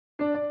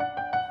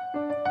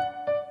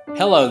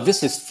Hello,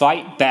 this is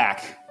Fight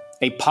Back,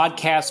 a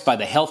podcast by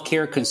the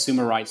Healthcare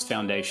Consumer Rights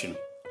Foundation.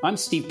 I'm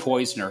Steve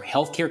Poizner,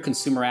 healthcare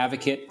consumer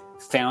advocate,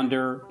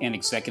 founder, and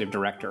executive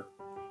director.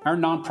 Our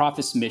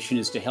nonprofit's mission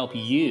is to help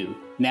you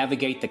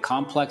navigate the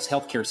complex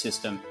healthcare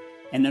system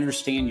and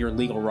understand your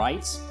legal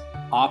rights,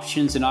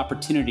 options, and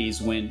opportunities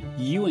when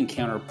you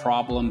encounter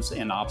problems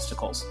and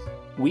obstacles.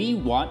 We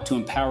want to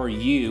empower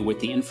you with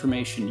the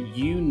information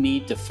you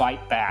need to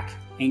fight back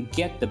and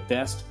get the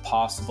best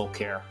possible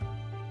care.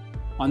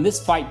 On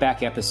this Fight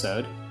Back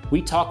episode, we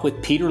talk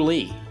with Peter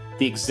Lee,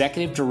 the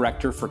Executive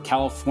Director for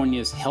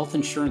California's health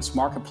insurance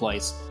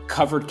marketplace,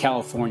 Covered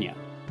California.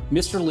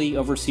 Mr. Lee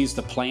oversees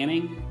the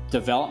planning,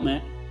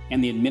 development,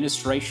 and the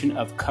administration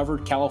of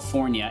Covered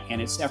California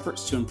and its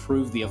efforts to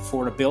improve the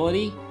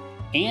affordability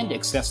and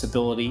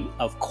accessibility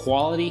of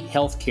quality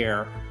health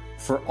care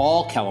for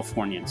all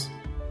Californians.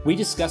 We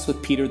discuss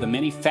with Peter the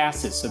many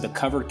facets of the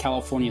Covered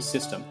California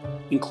system,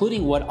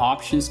 including what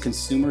options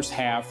consumers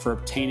have for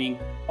obtaining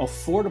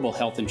affordable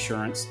health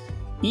insurance,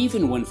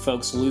 even when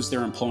folks lose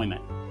their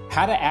employment,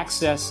 how to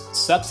access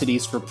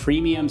subsidies for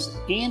premiums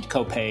and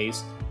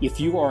copays if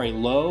you are a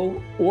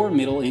low or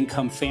middle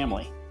income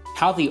family,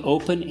 how the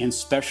open and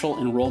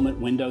special enrollment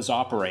windows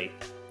operate,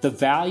 the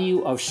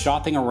value of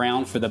shopping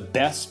around for the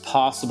best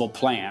possible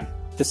plan,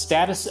 the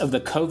status of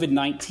the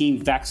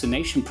COVID-19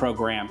 vaccination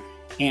program,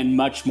 and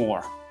much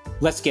more.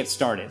 Let's get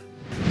started.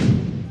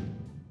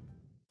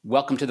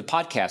 Welcome to the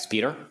podcast,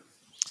 Peter.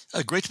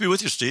 Great to be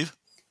with you, Steve.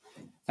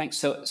 Thanks.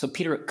 So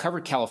Peter,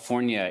 Covered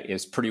California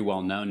is pretty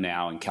well known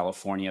now in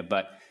California,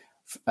 but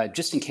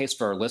just in case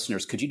for our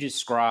listeners, could you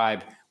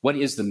describe what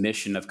is the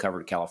mission of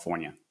Covered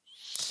California?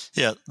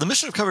 Yeah, the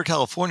mission of Covered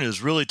California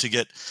is really to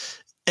get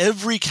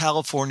every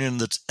Californian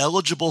that's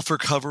eligible for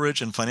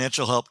coverage and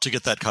financial help to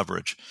get that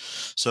coverage.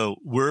 So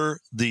we're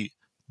the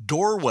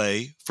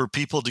doorway for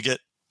people to get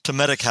to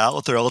Medi-Cal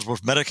if they're eligible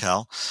for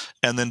Medi-Cal.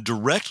 And then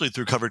directly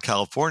through Covered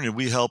California,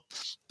 we help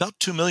about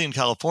 2 million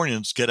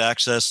Californians get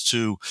access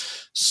to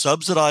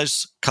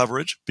subsidized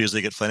coverage because they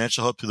get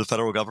financial help through the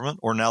federal government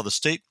or now the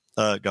state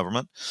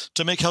government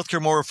to make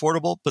healthcare more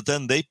affordable, but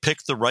then they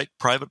pick the right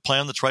private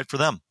plan that's right for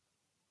them.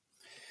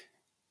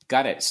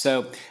 Got it.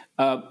 So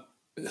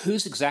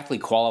who's exactly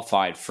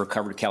qualified for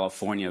Covered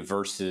California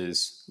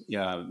versus,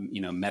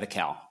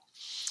 Medi-Cal?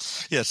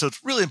 Yeah, so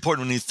it's really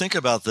important when you think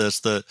about this,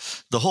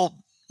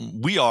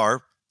 we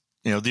are,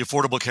 the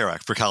Affordable Care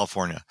Act for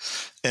California,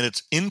 and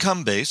it's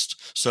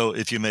income-based. So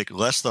if you make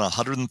less than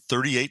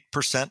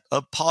 138%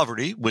 of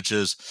poverty, which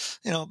is,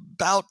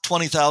 about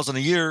 $20,000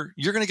 a year,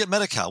 you're going to get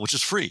Medi-Cal, which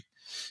is free.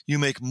 You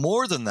make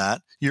more than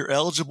that, you're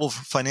eligible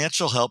for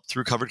financial help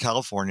through Covered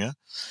California.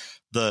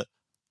 The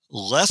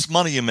less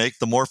money you make,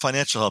 the more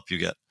financial help you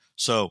get.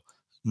 So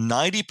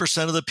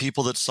 90% of the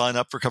people that sign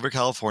up for Covered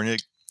California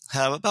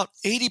have about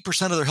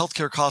 80% of their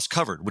healthcare costs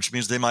covered, which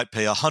means they might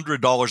pay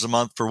 $100 a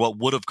month for what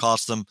would have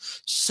cost them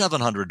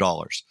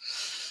 $700.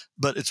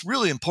 But it's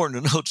really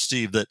important to note,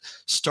 Steve, that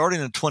starting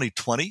in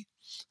 2020,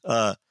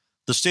 the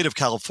state of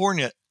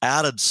California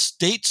added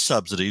state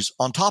subsidies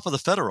on top of the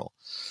federal.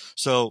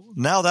 So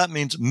now that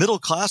means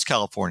middle-class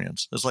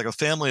Californians, it's like a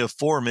family of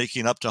four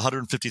making up to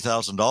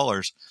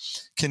 $150,000,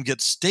 can get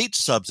state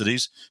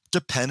subsidies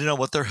depending on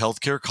what their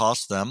healthcare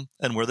costs them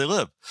and where they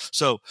live.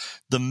 So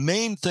the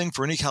main thing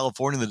for any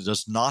Californian that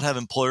does not have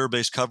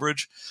employer-based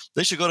coverage,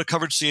 they should go to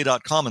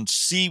coveredca.com and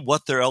see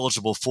what they're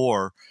eligible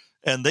for,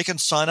 and they can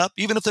sign up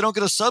even if they don't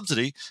get a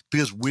subsidy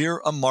because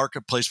we're a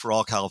marketplace for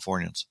all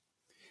Californians.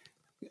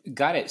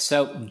 Got it.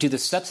 So do the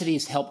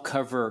subsidies help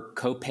cover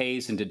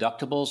copays and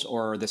deductibles,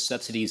 or are the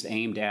subsidies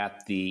aimed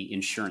at the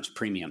insurance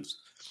premiums?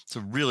 It's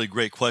a really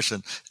great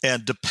question.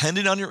 And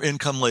depending on your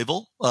income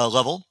level,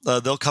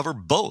 they'll cover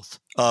both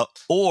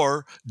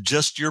or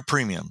just your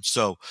premium.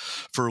 So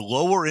for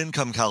lower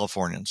income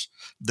Californians,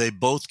 they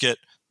both get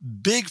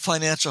big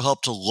financial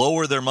help to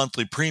lower their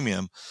monthly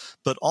premium,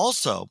 but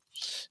also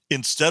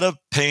instead of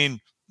paying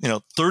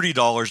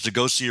 $30 to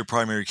go see your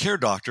primary care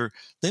doctor,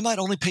 they might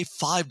only pay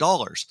 $5.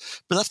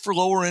 But that's for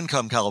lower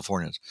income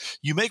Californians.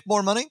 You make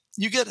more money,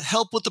 you get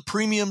help with the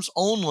premiums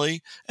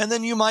only, and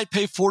then you might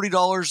pay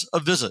 $40 a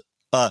visit.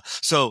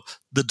 So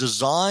the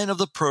design of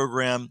the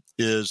program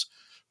is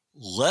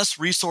less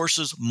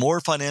resources, more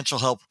financial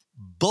help,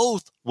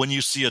 both when you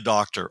see a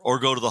doctor or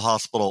go to the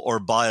hospital or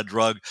buy a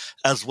drug,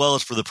 as well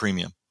as for the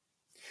premium.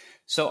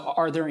 So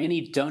are there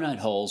any donut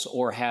holes,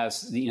 or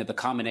has the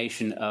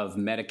combination of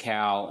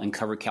Medi-Cal and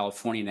Covered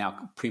California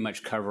now pretty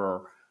much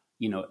cover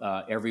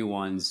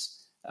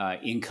everyone's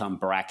income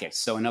bracket?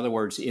 So in other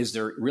words, is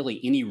there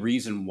really any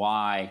reason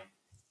why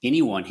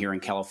anyone here in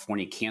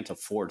California can't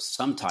afford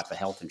some type of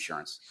health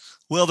insurance?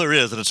 Well, there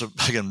is, and it's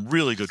again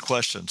really good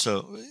question.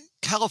 So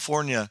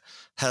California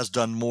has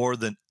done more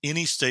than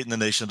any state in the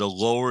nation to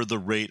lower the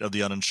rate of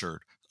the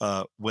uninsured.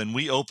 When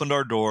we opened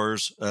our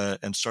doors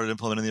and started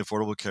implementing the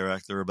Affordable Care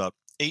Act, there were about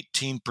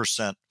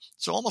 18%,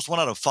 so almost 1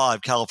 out of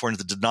 5 Californians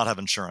that did not have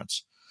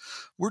insurance.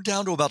 We're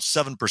down to about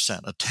 7%,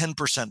 a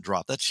 10%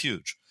 drop. That's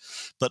huge.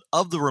 But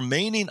of the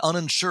remaining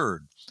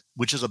uninsured,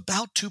 which is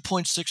about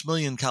 2.6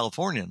 million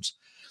Californians,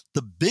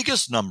 the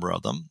biggest number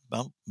of them,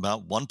 about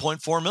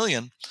 1.4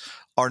 million,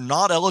 are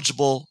not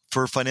eligible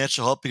for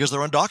financial help because they're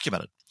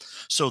undocumented.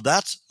 So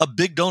that's a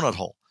big donut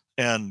hole.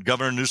 And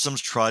Governor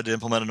Newsom's tried to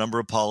implement a number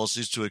of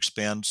policies to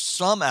expand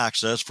some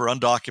access for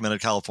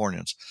undocumented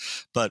Californians.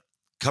 But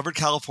Covered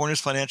California's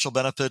financial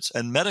benefits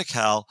and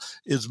Medi-Cal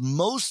is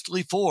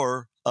mostly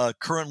for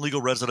current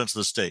legal residents of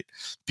the state.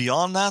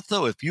 Beyond that,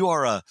 though, if you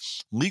are a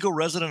legal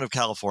resident of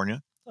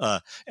California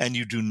and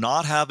you do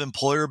not have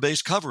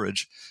employer-based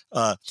coverage,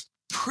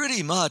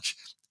 pretty much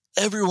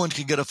everyone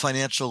can get a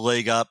financial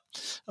leg up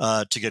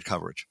to get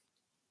coverage.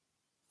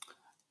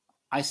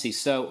 I see.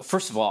 So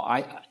first of all,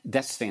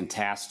 that's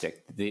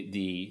fantastic.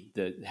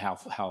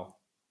 How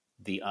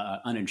the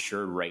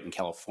uninsured rate in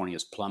California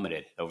has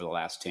plummeted over the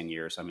last 10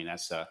 years. I mean,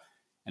 that's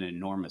an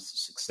enormous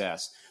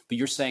success. But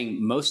you're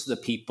saying most of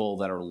the people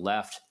that are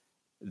left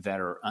that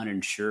are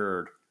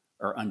uninsured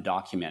are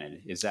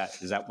undocumented. Is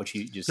that what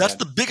you just That's said?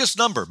 The biggest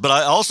number. But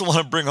I also want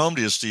to bring home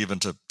to you, Steve,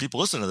 and to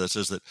people listening to this,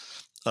 is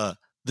that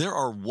there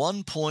are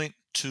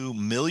 1.2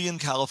 million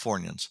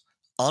Californians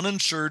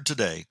uninsured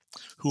today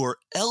who are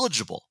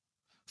eligible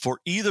for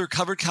either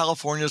Covered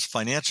California's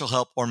financial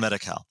help or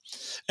Medi-Cal.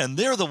 And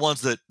they're the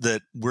ones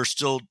that we're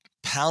still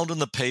pounding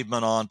the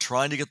pavement on,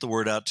 trying to get the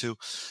word out to.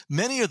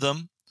 Many of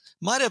them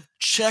might have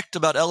checked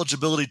about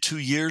eligibility 2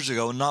 years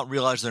ago and not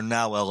realized they're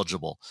now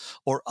eligible.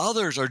 Or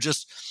others are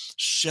just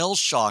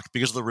shell-shocked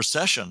because of the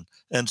recession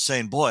and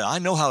saying, boy, I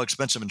know how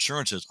expensive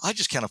insurance is. I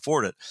just can't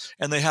afford it.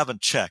 And they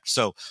haven't checked.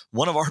 So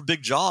one of our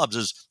big jobs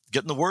is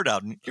getting the word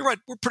out. And you're right,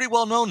 we're pretty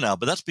well known now,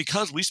 but that's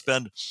because we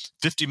spend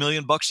 $50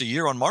 million a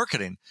year on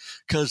marketing,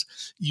 because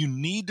you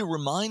need to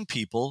remind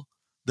people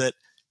that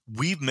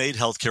we've made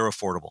healthcare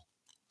affordable.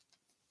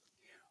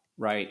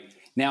 Right.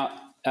 Now,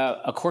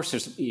 of course,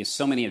 there's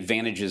so many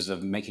advantages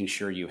of making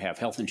sure you have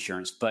health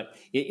insurance, but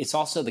it's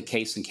also the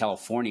case in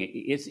California.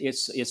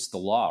 It's the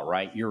law,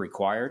 right? You're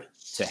required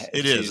to.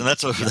 It is, and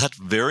that's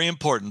very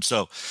important.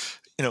 So,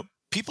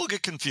 people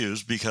get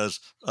confused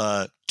because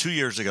 2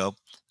 years ago,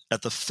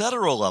 at the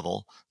federal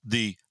level,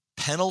 the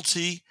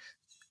penalty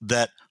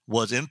that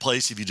was in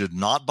place if you did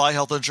not buy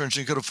health insurance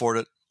and you could afford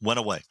it went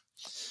away.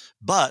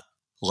 But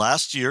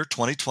last year,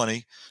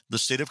 2020, the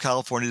state of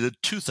California did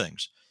two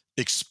things: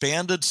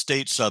 expanded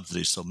state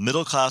subsidies. So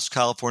middle-class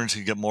Californians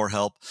can get more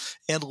help,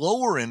 and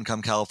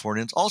lower-income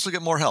Californians also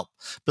get more help.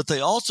 But they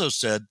also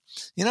said,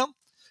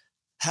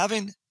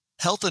 having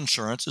health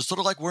insurance is sort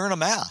of like wearing a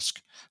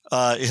mask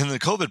in the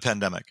COVID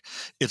pandemic.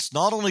 It's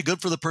not only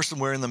good for the person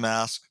wearing the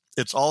mask,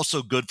 it's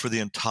also good for the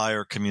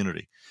entire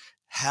community.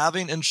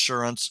 Having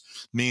insurance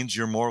means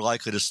you're more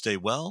likely to stay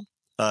well.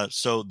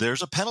 So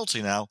there's a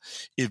penalty now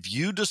if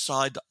you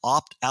decide to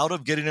opt out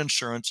of getting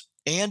insurance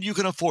and you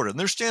can afford it. And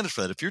there's standards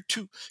for that. If you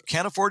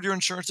can't afford your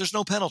insurance, there's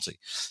no penalty.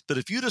 But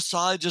if you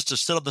decide just to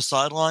sit on the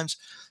sidelines,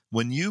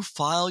 when you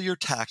file your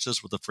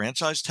taxes with the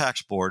Franchise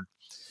Tax Board,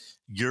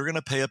 you're going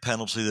to pay a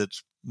penalty that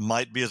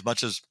might be as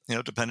much as,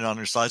 depending on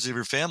your size of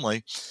your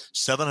family,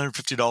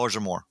 $750 or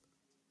more.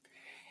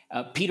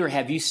 Peter,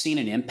 have you seen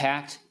an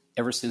impact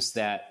ever since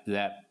that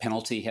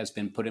penalty has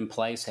been put in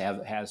place?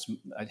 Has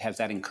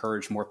that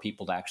encouraged more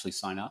people to actually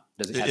sign up?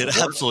 It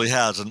absolutely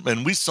has.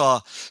 And we saw,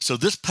 so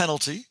this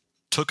penalty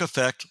took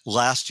effect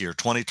last year,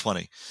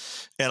 2020.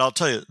 And I'll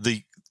tell you,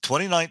 the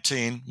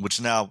 2019, which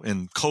now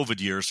in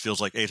COVID years feels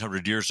like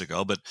 800 years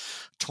ago, but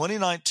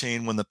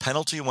 2019, when the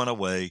penalty went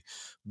away,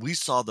 we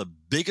saw the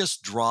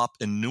biggest drop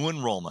in new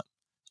enrollment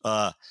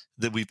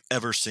that we've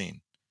ever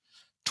seen.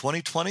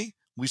 2020,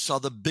 we saw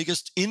the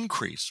biggest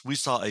increase. We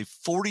saw a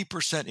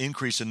 40%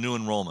 increase in new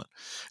enrollment.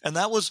 And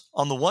that was,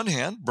 on the one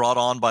hand, brought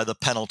on by the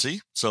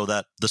penalty, so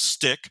that the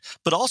stick,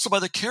 but also by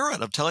the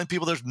carrot of telling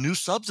people there's new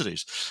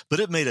subsidies.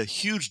 But it made a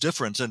huge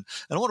difference. And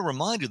I want to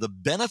remind you, the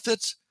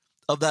benefits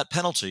of that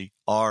penalty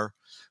are,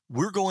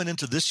 we're going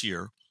into this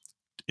year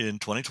in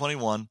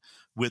 2021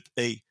 with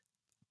a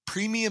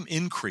premium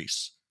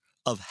increase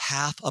of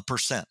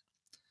 0.5%.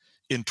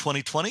 In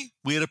 2020,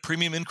 we had a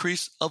premium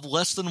increase of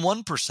less than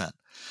 1%.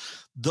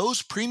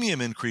 Those premium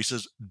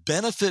increases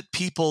benefit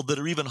people that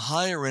are even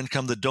higher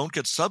income that don't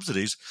get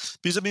subsidies,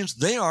 because it means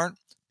they aren't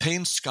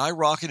paying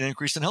skyrocketing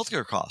increase in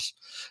healthcare costs.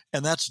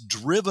 And that's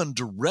driven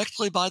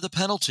directly by the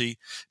penalty,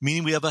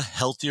 meaning we have a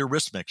healthier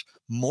risk mix.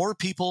 More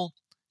people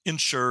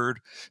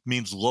insured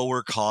means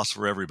lower costs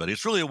for everybody.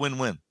 It's really a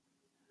win-win.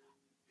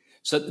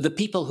 So the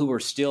people who are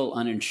still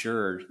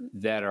uninsured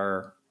that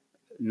are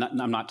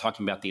I'm not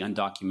talking about the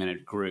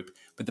undocumented group,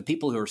 but the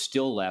people who are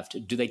still left,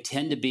 do they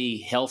tend to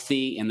be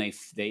healthy and they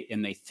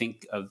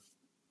think of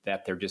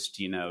that they're just,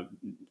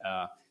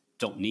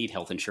 don't need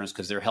health insurance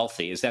because they're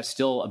healthy? Is that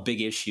still a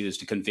big issue, is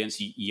to convince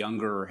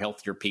younger,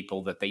 healthier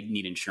people that they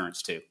need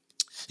insurance too?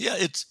 Yeah,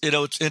 it's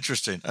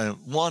interesting.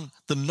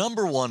 The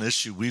number one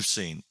issue we've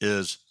seen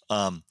is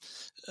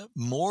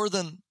more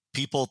than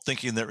people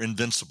thinking they're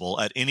invincible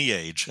at any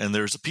age, and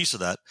there's a piece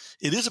of that,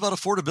 it is about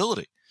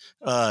affordability.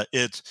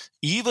 It's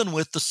even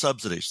with the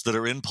subsidies that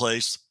are in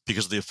place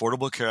because of the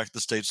Affordable Care Act, the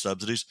state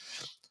subsidies,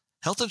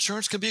 health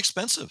insurance can be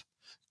expensive.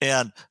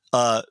 And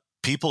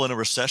people in a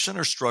recession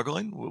are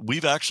struggling.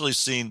 We've actually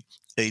seen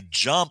a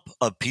jump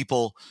of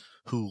people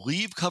who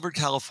leave covered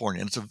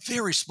California. And it's a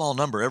very small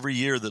number every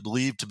year that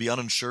leave to be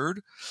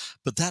uninsured,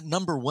 but that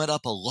number went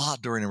up a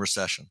lot during a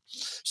recession.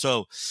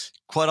 So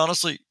quite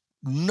honestly,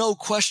 no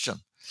question,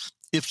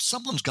 if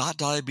someone's got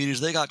diabetes,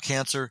 they got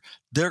cancer,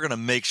 they're going to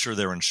make sure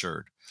they're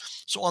insured.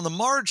 So on the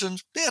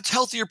margins, it's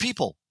healthier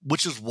people,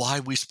 which is why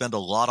we spend a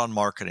lot on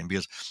marketing,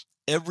 because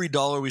every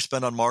dollar we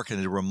spend on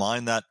marketing to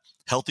remind that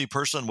healthy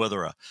person,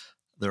 whether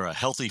they're a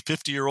healthy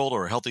 50-year-old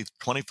or a healthy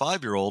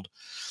 25-year-old,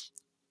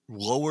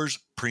 lowers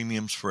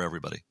premiums for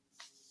everybody.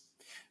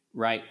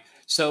 Right.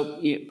 So,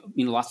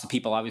 lots of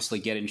people obviously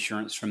get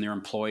insurance from their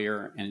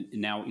employer, and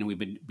now we've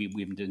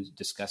been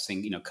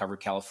discussing Covered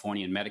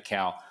California and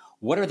Medi-Cal.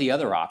 What are the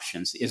other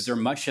options? Is there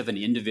much of an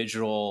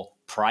individual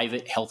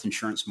private health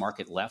insurance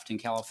market left in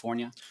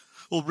California?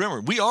 Well, remember,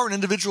 we are an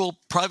individual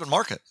private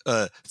market.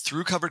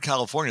 Through Covered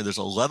California, there's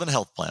 11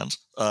 health plans.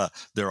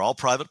 They're all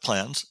private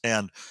plans.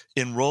 And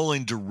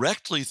enrolling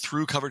directly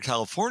through Covered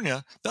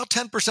California, about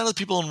 10% of the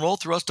people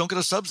enrolled through us don't get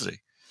a subsidy.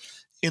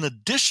 In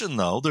addition,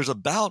 though, there's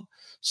about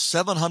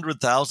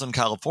 700,000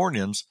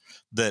 Californians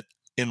that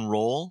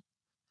enroll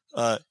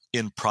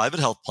in private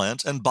health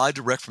plans and buy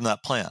direct from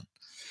that plan.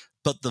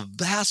 But the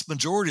vast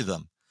majority of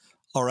them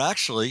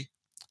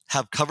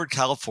have Covered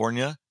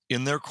California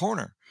in their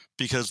corner,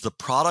 because the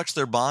products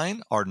they're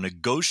buying are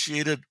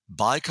negotiated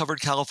by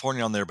Covered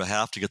California on their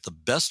behalf to get the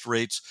best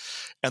rates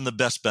and the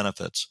best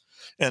benefits.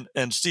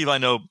 And Steve, I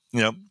know,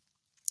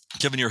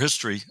 given your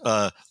history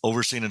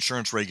overseeing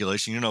insurance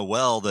regulation, you know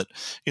well that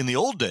in the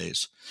old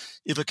days,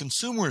 if a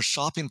consumer is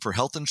shopping for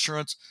health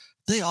insurance,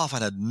 they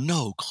often had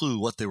no clue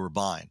what they were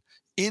buying.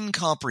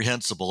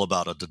 Incomprehensible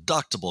about a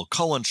deductible,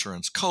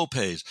 coinsurance,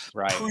 copays,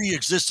 right,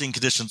 pre-existing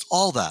conditions,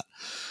 all that.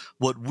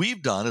 What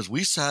we've done is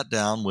we sat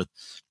down with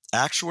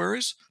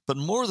actuaries, but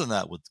more than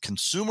that, with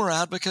consumer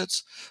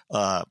advocates,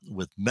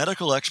 with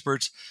medical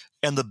experts,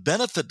 and the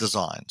benefit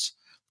designs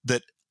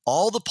that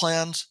all the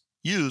plans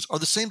use are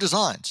the same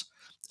designs.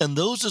 And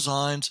those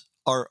designs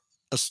are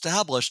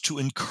established to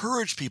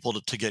encourage people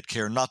to get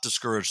care, not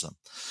discourage them.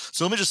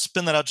 So let me just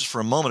spin that out just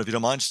for a moment, if you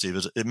don't mind,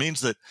 Steve. It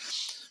means that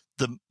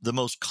the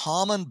most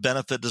common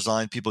benefit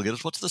design people get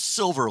is what's the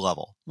silver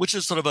level, which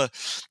is sort of a,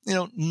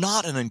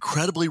 not an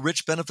incredibly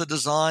rich benefit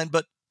design,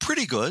 but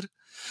pretty good.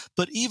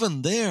 But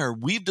even there,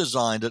 we've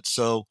designed it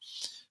so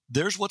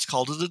there's what's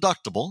called a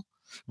deductible,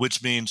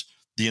 which means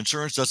the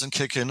insurance doesn't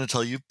kick in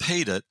until you've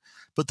paid it.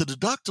 But the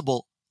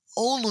deductible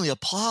only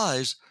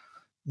applies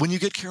when you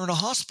get care in a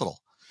hospital.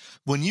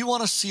 When you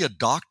want to see a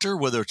doctor,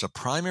 whether it's a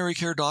primary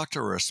care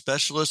doctor or a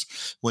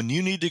specialist, when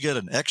you need to get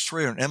an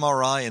X-ray or an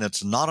MRI and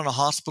it's not in a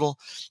hospital,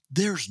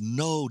 there's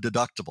no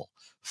deductible.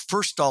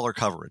 First dollar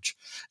coverage.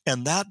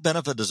 And that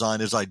benefit design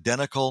is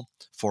identical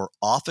for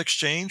off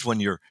exchange when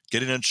you're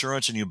getting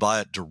insurance and you buy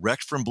it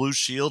direct from Blue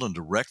Shield and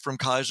direct from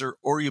Kaiser,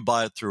 or you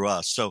buy it through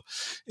us. So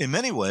in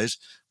many ways,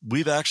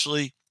 we've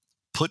actually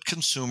put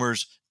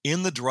consumers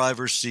in the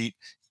driver's seat,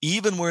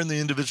 even where in the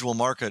individual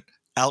market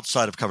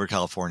outside of Covered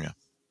California.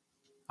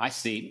 I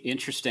see.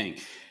 Interesting.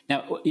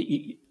 Now,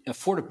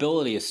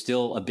 affordability is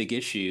still a big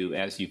issue,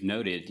 as you've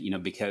noted,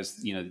 because,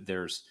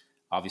 there's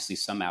obviously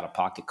some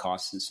out-of-pocket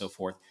costs and so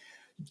forth.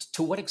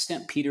 To what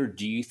extent, Peter,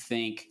 do you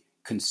think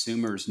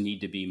consumers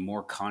need to be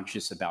more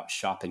conscious about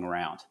shopping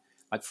around?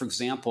 Like, for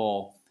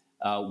example,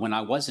 when I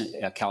was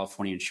a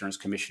California insurance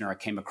commissioner, I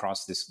came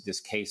across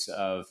this case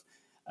of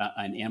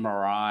an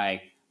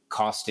MRI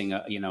costing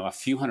a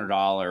few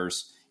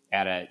 $100s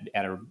at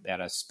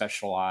a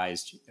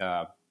specialized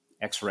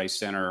X-ray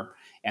center,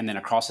 and then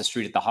across the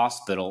street at the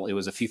hospital, it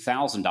was a few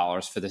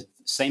 $1,000s for the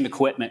same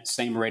equipment,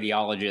 same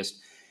radiologist.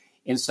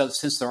 And so,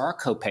 since there are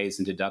copays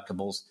and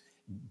deductibles,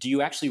 do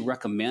you actually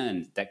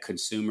recommend that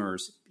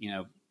consumers,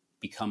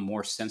 become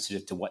more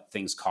sensitive to what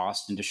things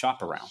cost and to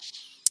shop around?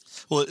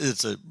 Well,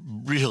 it's a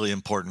really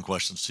important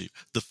question, Steve.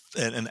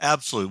 And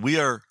absolutely, we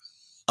are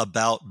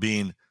about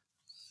being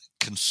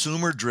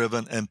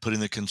consumer-driven and putting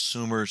the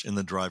consumers in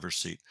the driver's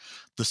seat.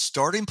 The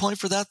starting point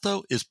for that,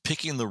 though, is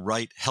picking the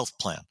right health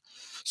plan.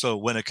 So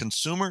when a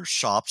consumer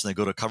shops and they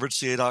go to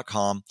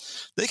coveredca.com,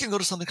 they can go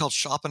to something called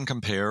Shop and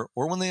Compare,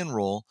 or when they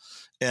enroll,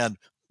 and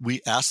we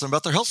ask them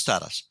about their health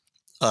status.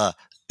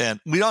 And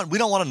we don't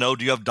want to know,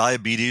 do you have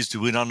diabetes? Do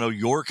we not know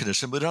your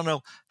condition? We don't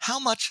know how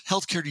much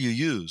healthcare do you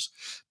use,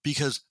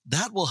 because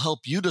that will help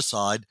you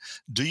decide,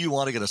 do you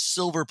want to get a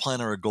silver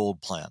plan or a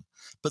gold plan?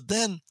 But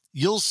then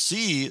you'll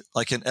see,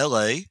 like in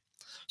LA,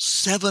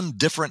 7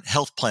 different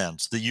health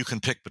plans that you can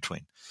pick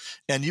between.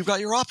 And you've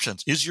got your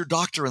options. Is your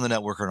doctor in the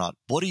network or not?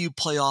 What do you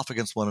play off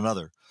against one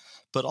another?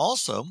 But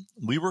also,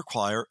 we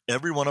require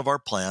every one of our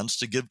plans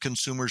to give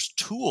consumers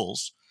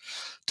tools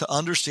to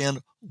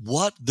understand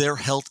what their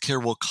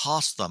healthcare will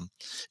cost them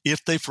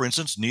if they, for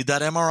instance, need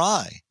that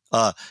MRI,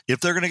 if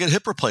they're going to get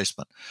hip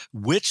replacement,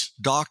 which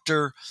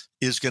doctor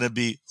is going to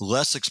be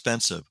less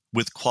expensive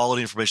with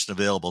quality information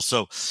available.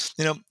 So,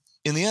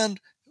 in the end,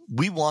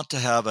 we want to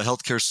have a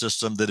healthcare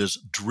system that is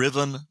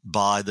driven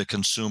by the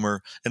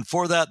consumer. And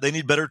for that, they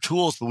need better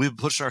tools, but we've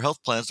pushed our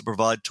health plans to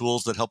provide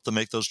tools that help them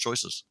make those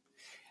choices.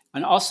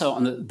 And also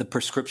on the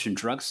prescription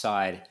drug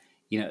side,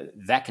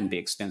 that can be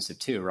expensive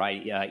too,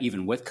 right?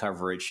 Even with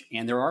coverage.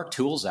 And there are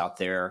tools out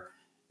there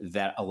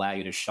that allow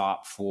you to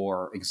shop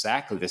for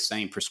exactly the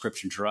same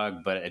prescription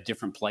drug, but at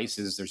different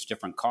places, there's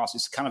different costs.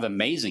 It's kind of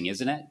amazing,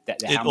 isn't it?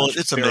 How much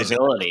It's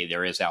variability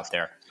there is out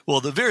there. Well,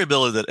 the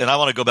variability and I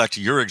want to go back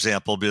to your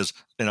example because,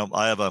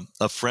 I have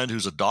a friend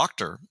who's a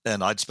doctor,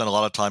 and I'd spent a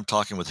lot of time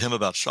talking with him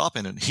about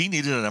shopping, and he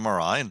needed an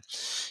MRI, and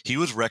he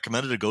was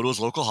recommended to go to his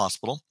local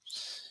hospital.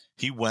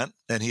 He went,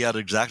 and he had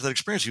exactly that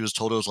experience. He was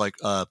told it was like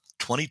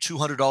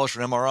 $2,200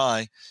 for an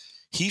MRI.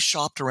 He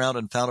shopped around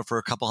and found it for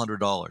a couple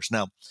 $100s.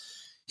 Now,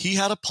 he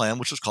had a plan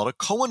which was called a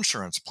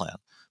coinsurance plan,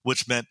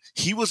 which meant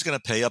he was going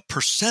to pay a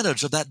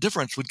percentage of that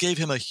difference, which gave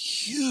him a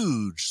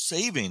huge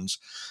savings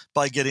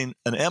by getting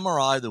an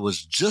MRI that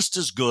was just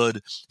as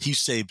good. He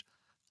saved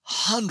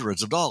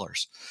hundreds of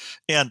dollars.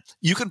 And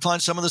you can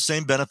find some of the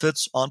same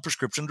benefits on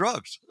prescription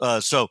drugs.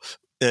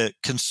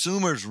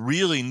 Consumers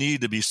really need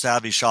to be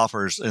savvy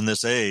shoppers in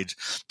this age.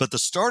 But the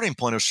starting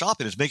point of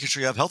shopping is making sure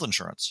you have health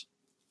insurance.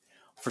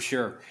 For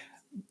sure.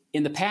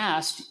 In the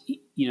past,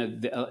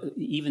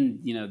 even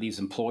these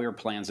employer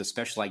plans,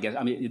 especially, I guess,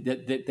 I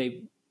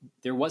mean,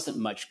 there wasn't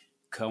much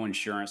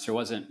co-insurance. There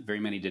wasn't very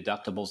many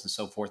deductibles and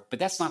so forth. But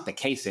that's not the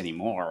case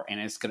anymore, and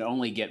it's going to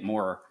only get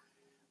more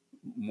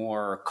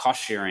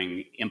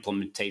cost-sharing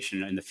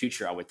implementation in the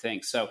future, I would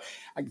think. So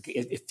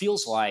it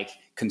feels like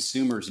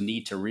consumers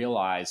need to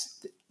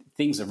realize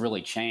things have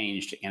really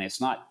changed, and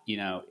it's not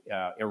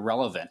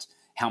irrelevant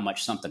how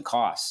much something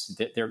costs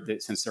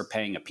since they're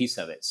paying a piece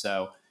of it.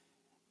 So.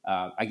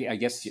 I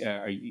guess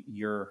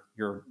you're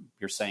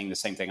saying the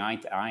same thing I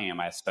am.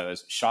 I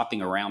suppose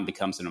shopping around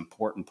becomes an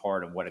important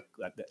part of what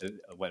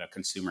a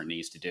consumer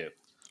needs to do.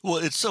 Well,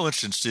 it's so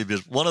interesting, Steve,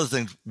 because one of the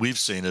things we've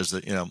seen is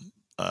that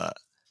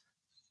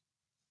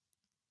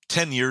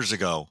 10 years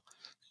ago,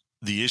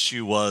 the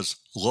issue was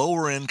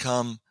lower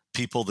income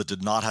people that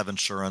did not have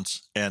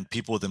insurance and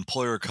people with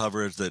employer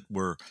coverage that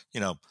were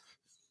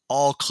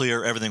all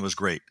clear, everything was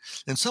great.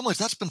 In some ways,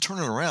 that's been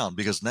turning around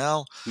because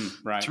now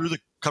through the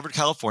Covered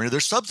California,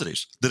 there's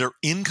subsidies that are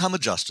income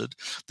adjusted.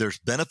 There's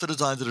benefit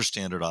designs that are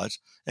standardized.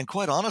 And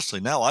quite honestly,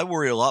 now I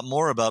worry a lot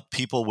more about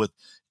people with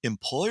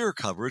employer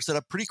coverage that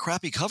have pretty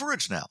crappy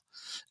coverage now.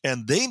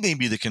 And they may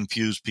be the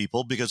confused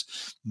people because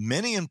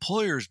many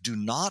employers do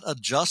not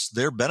adjust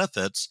their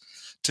benefits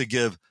to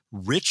give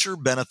richer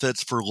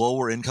benefits for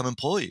lower income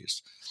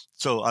employees.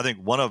 So I think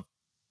one of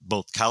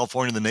both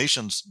California and the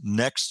nation's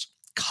next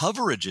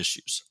coverage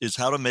issues is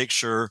how to make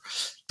sure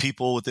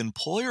people with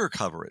employer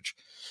coverage.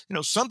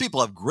 Some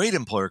people have great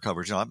employer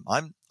coverage.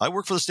 I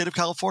work for the state of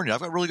California. I've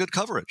got really good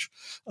coverage.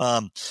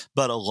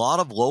 But a lot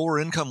of lower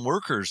income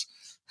workers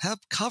have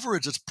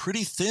coverage that's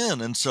pretty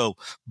thin. And so,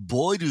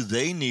 boy, do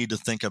they need to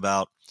think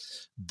about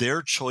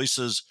their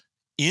choices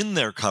in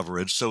their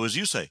coverage. So as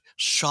you say,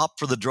 shop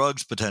for the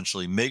drugs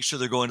potentially, make sure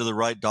they're going to the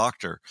right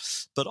doctor.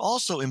 But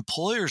also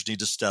employers need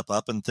to step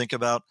up and think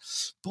about,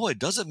 boy,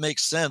 does it make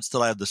sense that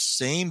I have the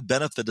same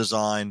benefit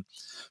design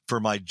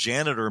for my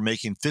janitor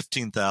making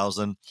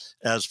 $15,000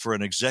 as for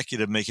an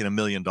executive making $1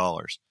 million,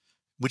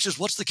 which is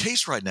what's the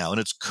case right now. And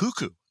it's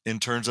cuckoo in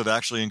terms of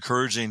actually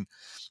encouraging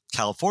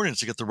Californians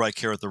to get the right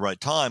care at the right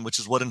time, which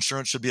is what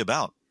insurance should be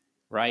about.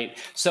 Right.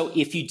 So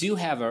if you do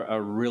have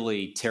a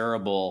really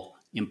terrible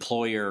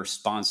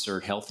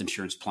employer-sponsored health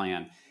insurance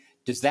plan,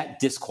 does that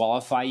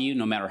disqualify you,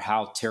 no matter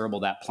how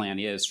terrible that plan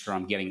is,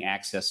 from getting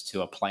access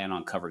to a plan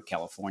on Covered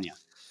California?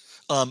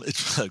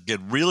 It's a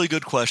really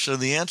good question.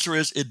 And the answer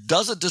is it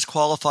doesn't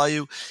disqualify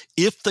you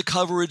if the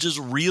coverage is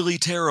really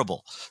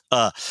terrible.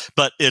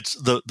 But it's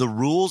the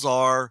rules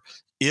are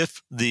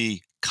if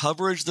the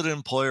coverage that an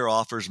employer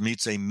offers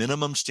meets a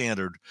minimum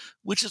standard,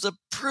 which is a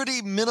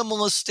pretty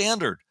minimalist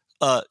standard,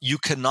 you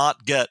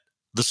cannot get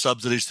the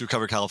subsidies through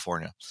Covered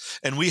California.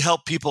 And we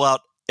help people out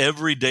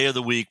every day of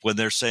the week when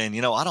they're saying,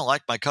 I don't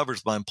like my coverage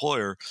with my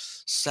employer.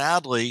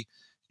 Sadly,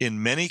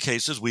 in many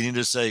cases, we need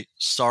to say,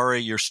 sorry,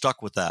 you're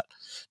stuck with that.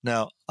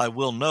 Now, I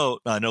will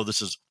note, I know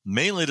this is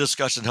mainly a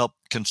discussion to help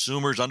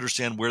consumers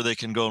understand where they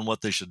can go and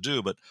what they should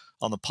do. But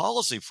on the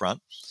policy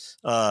front,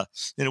 we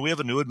have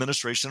a new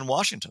administration in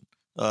Washington.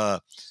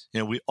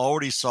 We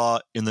already saw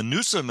in the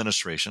Newsom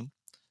administration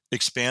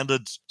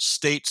expanded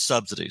state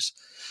subsidies.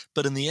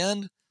 But in the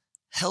end,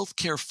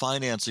 healthcare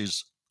financing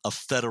is a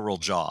federal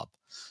job.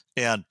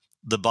 And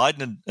the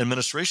Biden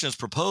administration has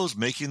proposed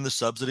making the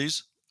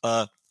subsidies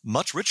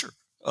much richer,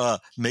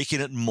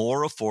 making it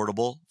more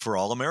affordable for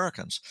all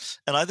Americans.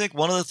 And I think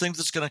one of the things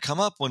that's going to come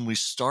up when we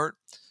start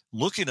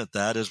looking at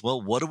that is,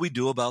 well, what do we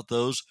do about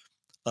those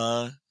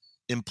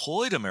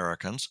employed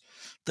Americans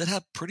that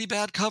have pretty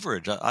bad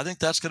coverage? I think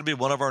that's going to be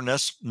one of our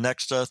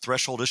next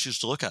threshold issues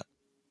to look at.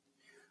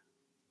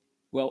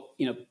 Well,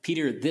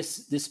 Peter,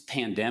 this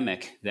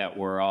pandemic that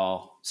we're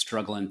all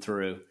struggling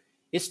through,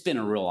 it's been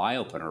a real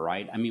eye-opener,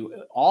 right? I mean,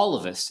 all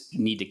of us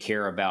need to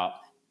care about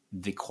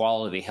the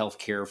quality of health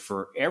care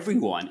for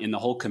everyone in the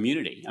whole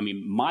community. I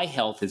mean, my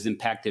health is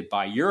impacted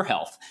by your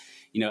health.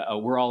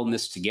 We're all in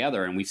this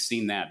together, and we've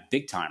seen that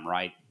big time,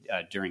 right,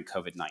 during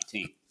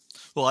COVID-19.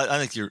 Well, I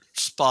think you're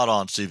spot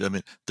on, Steve. I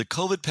mean, the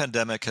COVID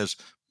pandemic has,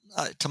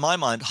 to my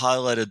mind,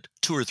 highlighted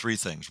two or three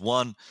things.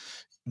 One,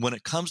 when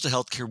it comes to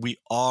healthcare, we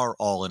are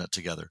all in it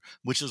together,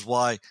 which is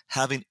why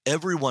having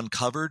everyone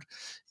covered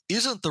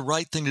isn't the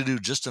right thing to do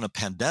just in a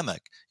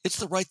pandemic. It's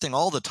the right thing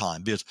all the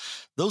time, because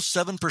those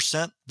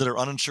 7% that are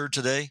uninsured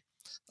today,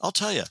 I'll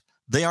tell you,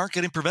 they aren't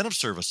getting preventive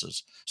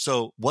services.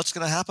 So what's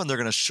going to happen? They're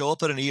going to show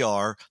up at an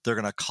ER, they're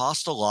going to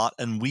cost a lot,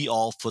 and we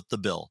all foot the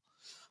bill.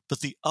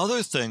 But the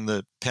other thing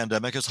the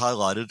pandemic has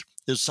highlighted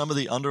is some of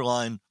the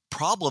underlying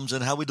problems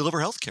in how we deliver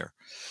healthcare.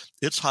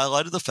 It's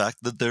highlighted the fact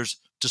that there's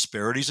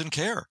disparities in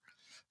care.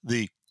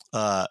 The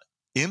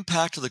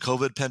impact of the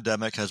COVID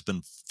pandemic has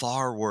been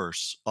far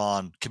worse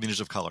on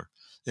communities of color,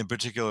 in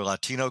particular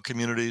Latino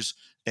communities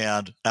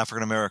and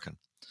African American.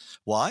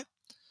 Why?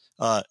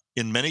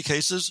 In many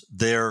cases,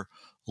 they're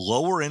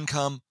lower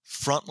income,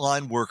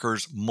 frontline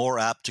workers more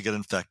apt to get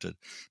infected,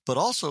 but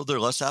also they're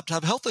less apt to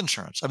have health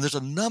insurance. I mean, there's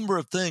a number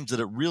of things that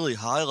it really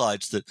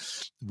highlights that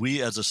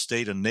we as a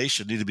state and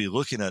nation need to be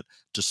looking at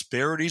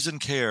disparities in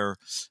care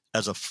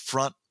as a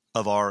front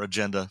of our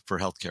agenda for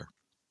healthcare.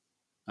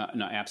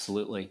 No,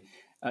 absolutely.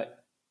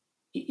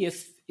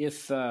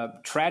 If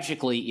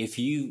tragically, if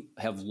you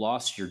have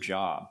lost your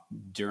job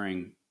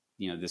during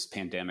this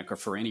pandemic or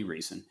for any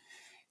reason,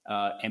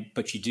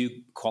 but you do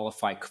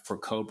qualify for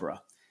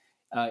COBRA,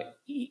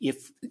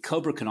 if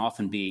COBRA can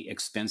often be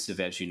expensive,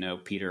 as you know,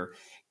 Peter,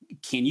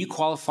 can you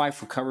qualify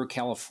for Cover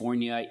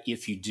California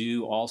if you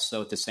do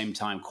also at the same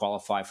time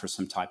qualify for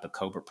some type of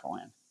COBRA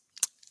plan?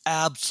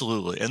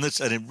 Absolutely, and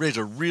it raised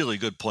a really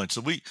good point.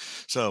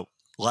 So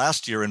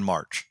last year in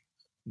March,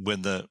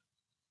 when the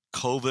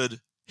COVID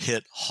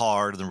hit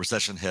hard and the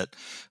recession hit,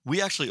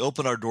 we actually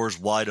opened our doors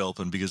wide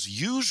open, because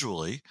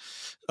usually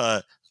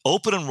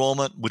open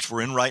enrollment, which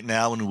we're in right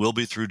now and will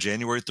be through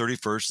January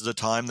 31st, is a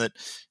time that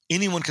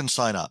anyone can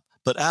sign up.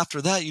 But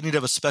after that, you need to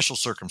have a special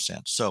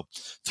circumstance. So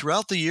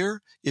throughout the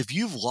year, if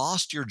you've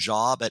lost your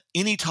job at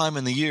any time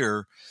in the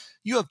year,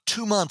 you have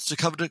 2 months to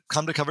come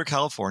to Cover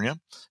California,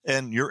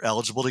 and you're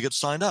eligible to get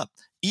signed up.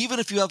 Even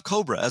if you have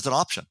COBRA as an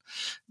option,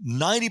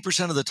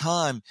 90% of the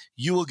time,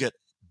 you will get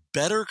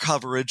better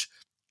coverage,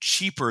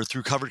 cheaper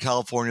through Covered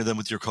California than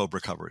with your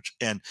COBRA coverage.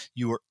 And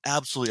you are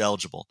absolutely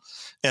eligible.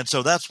 And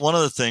so that's one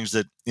of the things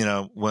that,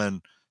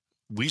 when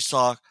we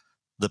saw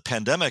the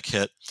pandemic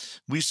hit,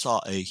 we saw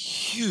a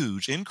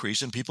huge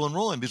increase in people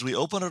enrolling, because we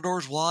opened our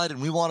doors wide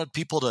and we wanted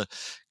people to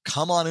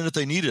come on in if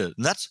they needed it.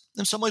 And that's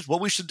in some ways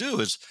what we should do.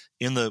 Is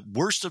in the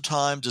worst of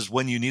times is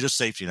when you need a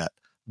safety net.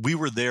 We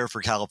were there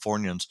for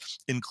Californians,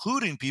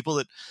 including people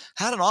that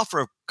had an offer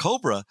of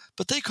COBRA,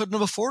 but they couldn't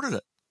have afforded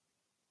it.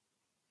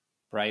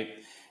 Right.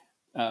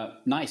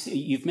 Nice.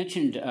 You've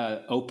mentioned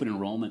open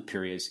enrollment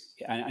periods.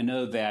 I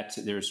know that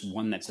there's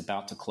one that's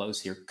about to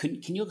close here.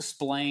 Can you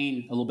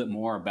explain a little bit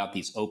more about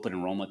these open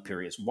enrollment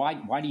periods?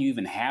 Why do you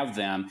even have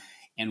them,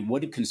 and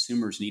what do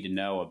consumers need to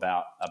know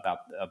about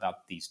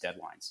these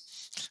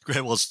deadlines?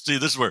 Great. Well,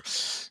 Steve, this is where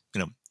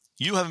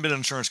you haven't been an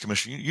insurance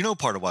commissioner. You know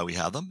part of why we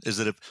have them is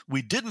that if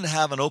we didn't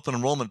have an open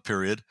enrollment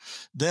period,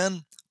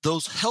 then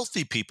those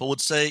healthy people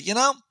would say,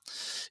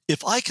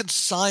 if I can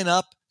sign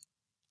up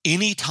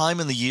any time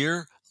in the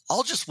year,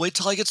 I'll just wait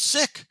till I get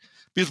sick,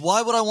 because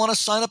why would I want to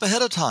sign up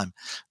ahead of time?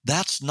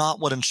 That's not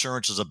what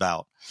insurance is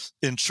about.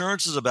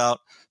 Insurance is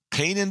about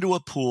paying into a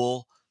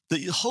pool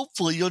that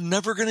hopefully you're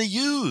never going to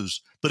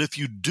use. But if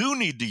you do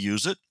need to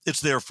use it,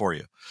 it's there for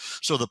you.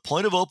 So the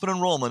point of open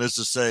enrollment is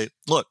to say,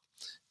 look,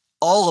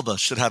 all of us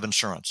should have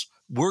insurance.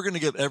 We're going to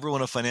give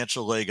everyone a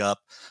financial leg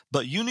up,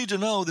 but you need to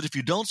know that if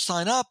you don't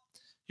sign up,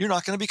 you're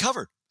not going to be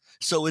covered.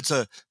 So it's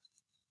a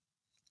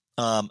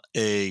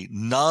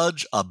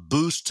nudge, a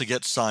boost to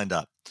get signed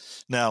up.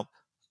 Now,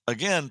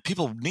 again,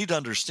 people need to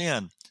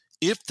understand,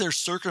 if their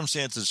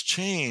circumstances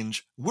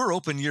change, we're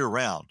open year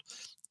round.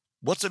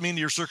 What's it mean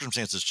your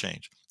circumstances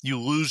change? You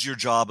lose your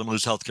job and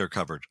lose healthcare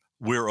coverage.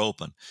 We're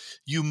open.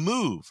 You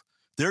move.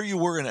 There you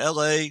were in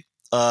LA.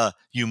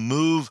 You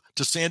move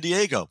to San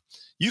Diego.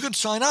 You can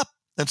sign up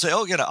and say,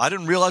 I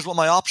didn't realize what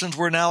my options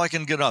were. Now I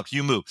can get up.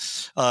 You move.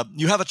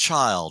 You have a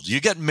child. You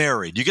get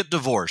married. You get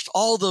divorced.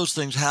 All those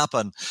things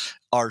happen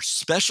are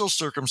special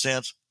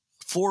circumstance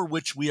for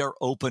which we are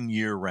open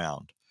year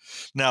round.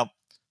 Now,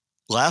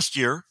 last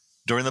year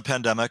during the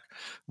pandemic,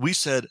 we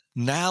said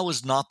now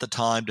is not the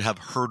time to have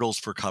hurdles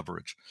for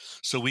coverage.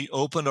 So we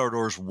opened our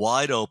doors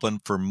wide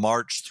open for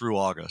March through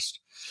August.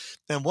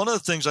 And one of the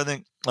things I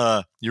think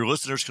your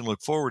listeners can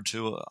look forward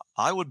to,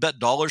 I would bet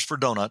dollars for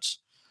donuts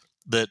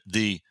that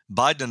the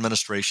Biden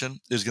administration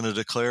is going to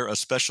declare a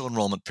special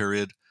enrollment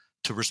period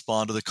to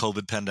respond to the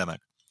COVID pandemic.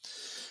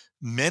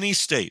 Many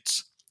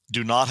states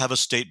do not have a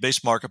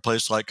state-based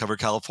marketplace like Cover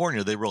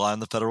California. They rely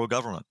on the federal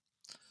government.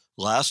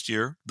 Last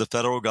year, the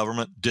federal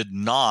government did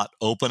not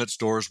open its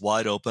doors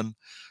wide open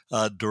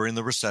during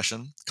the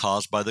recession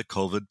caused by the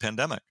COVID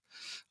pandemic.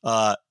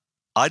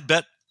 I'd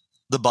bet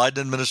the Biden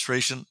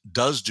administration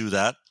does do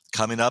that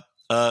coming up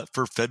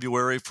for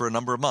February for a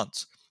number of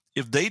months.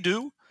 If they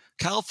do,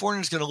 California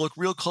is going to look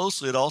real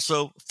closely at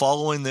also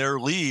following their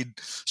lead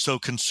so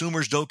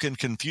consumers don't get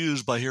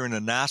confused by hearing a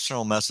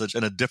national message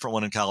and a different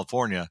one in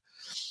California.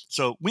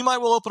 So we might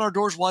well open our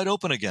doors wide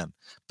open again.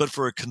 But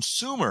for a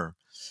consumer,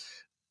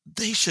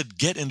 they should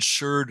get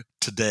insured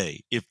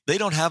today. If they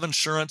don't have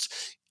insurance,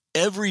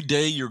 every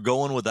day you're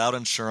going without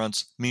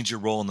insurance means you're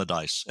rolling the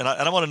dice. And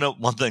I want to note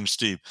one thing,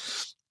 Steve.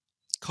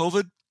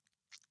 COVID,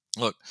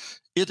 look,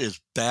 it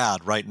is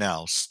bad right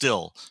now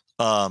still.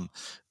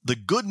 The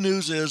good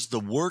news is the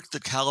work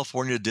that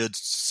California did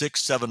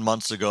 6-7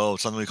 months ago,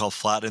 something we call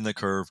flattening the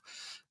curve,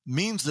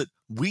 means that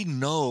we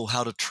know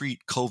how to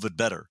treat COVID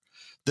better.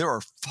 There are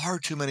far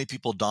too many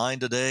people dying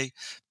today,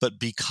 but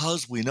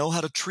because we know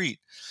how to treat,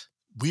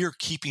 we are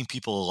keeping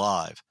people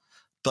alive.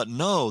 But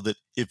know that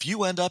if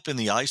you end up in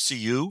the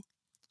ICU,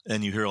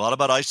 and you hear a lot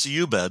about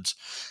ICU beds,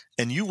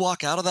 and you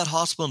walk out of that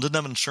hospital and didn't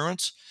have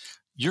insurance,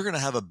 you're going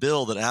to have a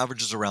bill that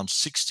averages around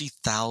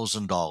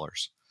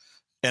 $60,000.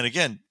 And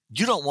again,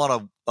 you don't want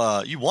to,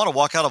 you want to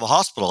walk out of a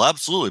hospital,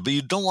 absolutely, but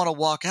you don't want to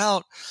walk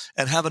out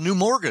and have a new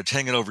mortgage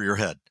hanging over your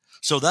head.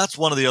 So that's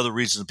one of the other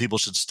reasons people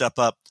should step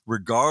up,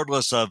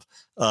 regardless of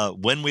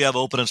when we have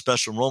open and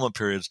special enrollment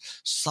periods,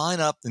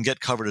 sign up and get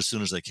covered as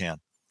soon as they can.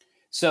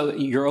 So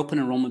your open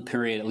enrollment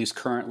period, at least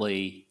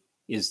currently,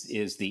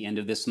 is the end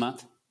of this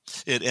month?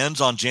 It ends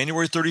on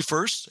January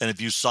 31st. And if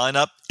you sign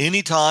up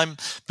anytime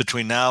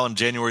between now and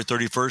January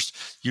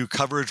 31st, your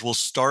coverage will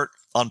start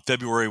on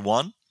February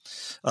 1.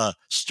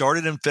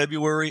 Started in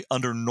February,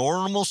 under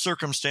normal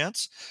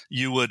circumstance,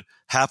 you would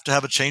have to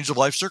have a change of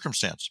life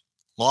circumstance.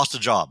 Lost a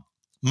job,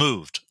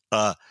 moved,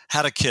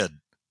 had a kid,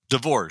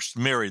 divorced,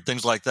 married,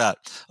 things like that.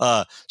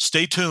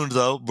 Stay tuned,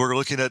 though. We're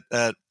looking at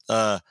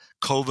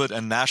COVID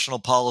and national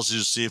policies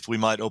to see if we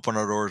might open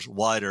our doors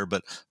wider.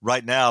 But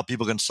right now,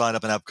 people can sign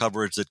up and have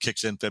coverage that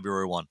kicks in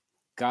February 1.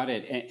 Got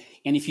it.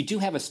 And if you do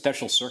have a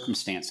special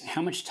circumstance,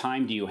 how much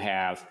time do you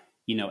have,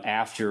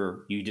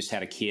 after you just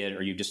had a kid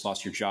or you just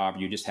lost your job or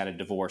you just had a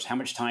divorce? How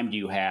much time do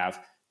you have,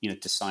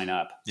 to sign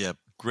up? Yeah,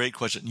 great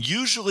question.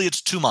 Usually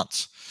it's 2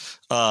 months.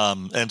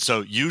 And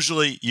so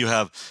usually you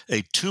have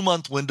a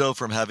 2-month window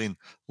from having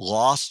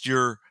lost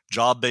your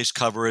job-based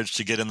coverage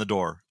to get in the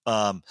door.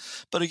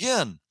 But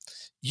again,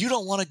 you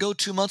don't want to go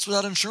 2 months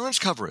without insurance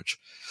coverage.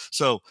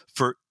 So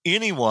for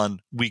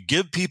anyone, we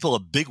give people a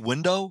big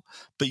window,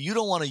 but you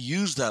don't want to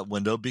use that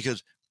window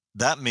because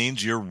that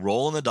means you're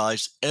rolling the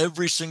dice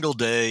every single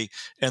day.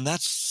 And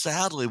that's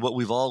sadly what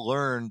we've all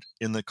learned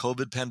in the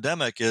COVID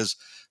pandemic is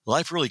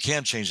life really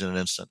can change in an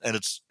instant. And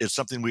it's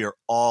something we are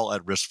all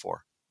at risk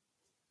for.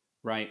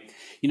 Right.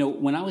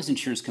 When I was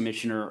insurance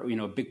commissioner,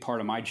 a big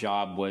part of my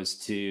job was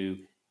to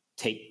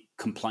take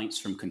complaints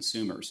from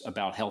consumers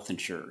about health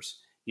insurers.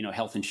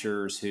 Health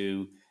insurers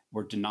who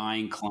were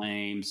denying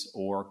claims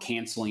or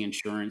canceling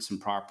insurance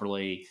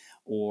improperly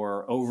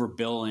or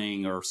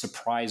overbilling or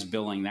surprise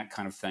billing, that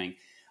kind of thing.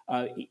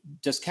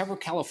 Does Cover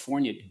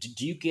California,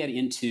 do you get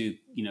into,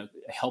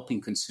 helping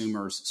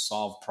consumers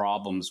solve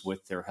problems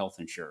with their health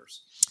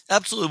insurers?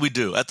 Absolutely, we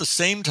do. At the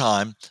same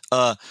time,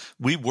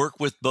 we work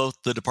with both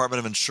the Department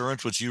of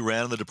Insurance, which you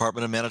ran, and the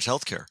Department of Managed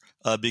Healthcare,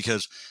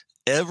 because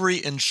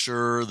every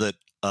insurer that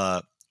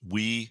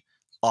we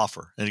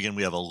offer, and again,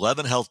 we have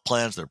 11 health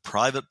plans. They're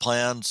private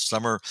plans.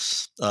 Some are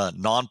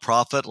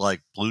nonprofit, like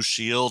Blue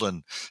Shield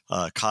and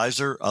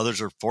Kaiser.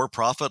 Others are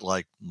for-profit,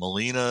 like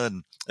Molina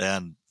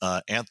and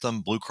Anthem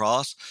Blue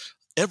Cross.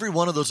 Every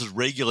one of those is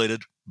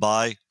regulated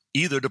by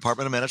either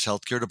Department of Managed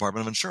Healthcare or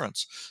Department of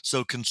Insurance.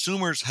 So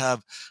consumers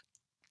have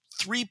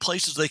 3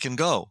 places they can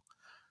go.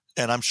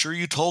 And I'm sure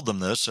you told them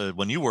this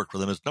when you worked with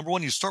them. Is number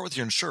one, you start with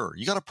your insurer.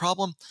 You got a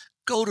problem?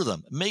 Go to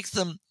them. Make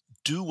them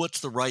do what's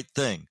the right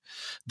thing.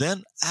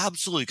 Then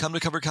absolutely come to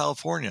Cover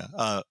California.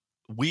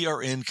 We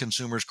are in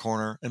Consumers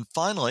Corner. And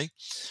finally,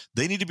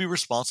 they need to be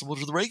responsible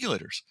to the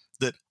regulators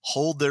that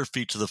hold their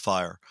feet to the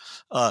fire.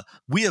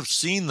 We have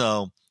seen,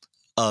 though,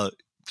 a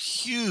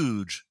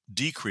huge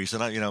decrease.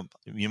 And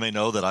you may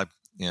know that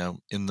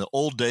in the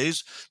old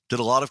days, did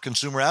a lot of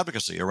consumer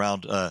advocacy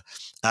around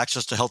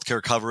access to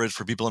healthcare coverage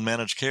for people in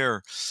managed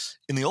care.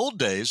 In the old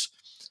days,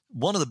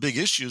 one of the big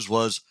issues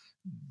was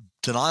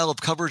denial of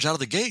coverage out of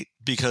the gate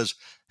because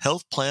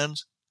health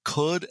plans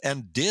could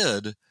and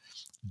did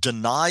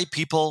deny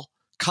people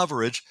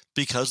coverage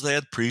because they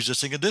had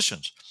pre-existing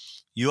conditions.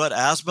 You had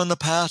asthma in the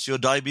past, you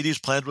had diabetes,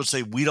 plans would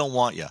say, we don't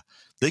want you.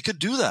 They could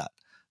do that.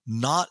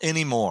 Not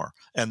anymore.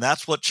 And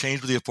that's what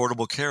changed with the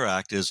Affordable Care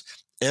Act is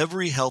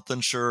every health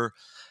insurer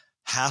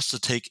has to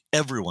take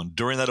everyone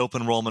during that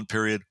open enrollment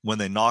period when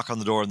they knock on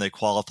the door and they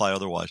qualify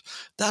otherwise.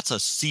 That's a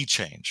sea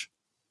change.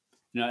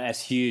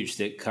 That's huge.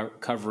 That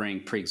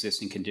covering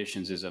pre-existing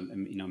conditions is a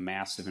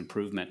massive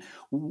improvement.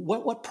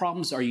 What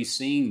problems are you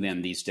seeing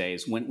then these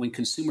days when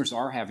consumers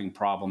are having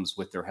problems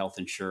with their health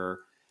insurer?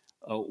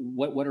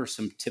 What are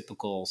some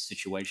typical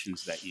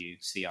situations that you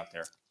see out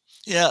there?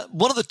 Yeah,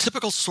 one of the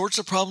typical sorts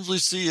of problems we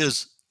see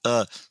is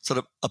sort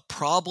of a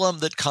problem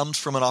that comes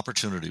from an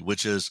opportunity,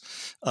 which is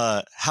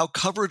how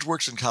coverage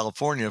works in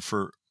California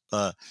for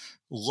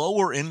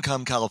lower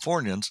income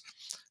Californians.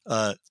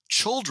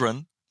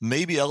 Children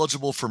may be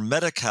eligible for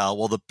Medi-Cal,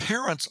 while the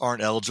parents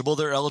aren't eligible.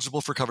 They're eligible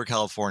for Cover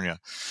California.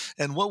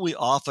 And what we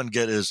often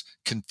get is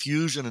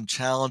confusion and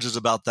challenges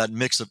about that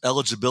mix of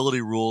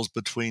eligibility rules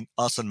between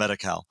us and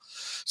Medi-Cal.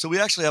 So we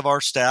actually have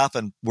our staff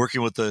and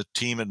working with the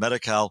team at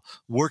Medi-Cal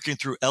working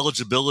through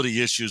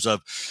eligibility issues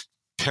of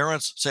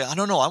parents say, I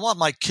don't know, I want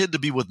my kid to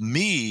be with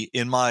me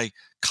in my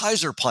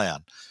Kaiser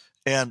plan.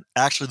 And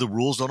actually the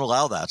rules don't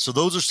allow that. So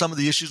those are some of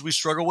the issues we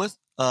struggle with.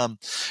 And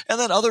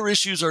then other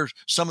issues are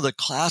some of the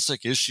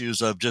classic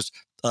issues of just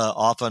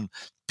often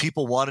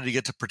people wanting to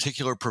get to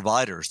particular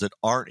providers that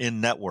aren't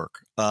in network.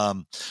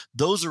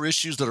 Those are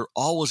issues that are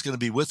always going to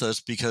be with us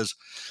because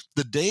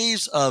the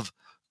days of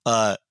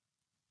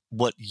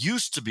what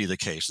used to be the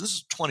case, this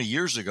is 20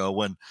 years ago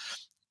when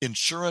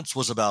insurance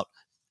was about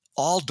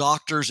all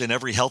doctors in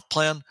every health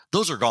plan,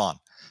 those are gone.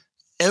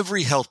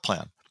 Every health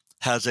plan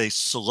has a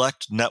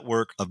select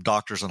network of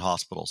doctors and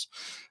hospitals.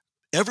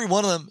 Every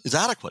one of them is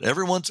adequate.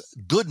 Everyone's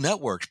good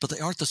networks, but they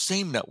aren't the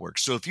same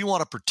networks. So if you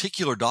want a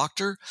particular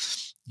doctor,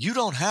 you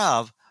don't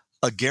have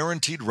a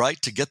guaranteed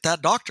right to get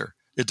that doctor.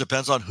 It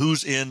depends on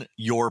who's in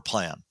your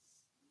plan.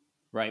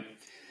 Right.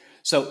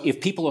 So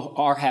if people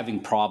are having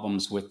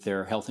problems with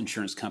their health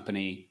insurance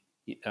company,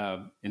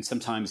 and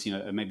sometimes,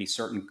 maybe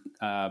certain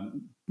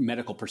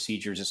medical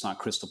procedures, it's not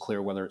crystal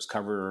clear whether it's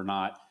covered or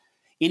not.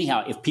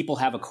 Anyhow, if people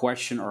have a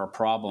question or a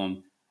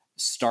problem,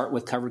 start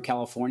with Covered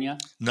California?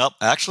 No,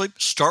 actually,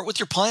 start with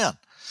your plan.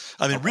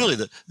 I mean, really,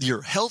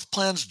 your health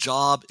plan's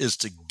job is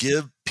to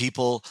give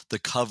people the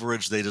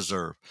coverage they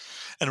deserve.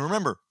 And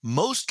remember,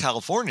 most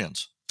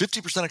Californians,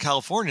 50% of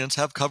Californians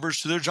have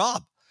coverage through their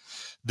job.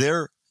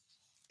 Their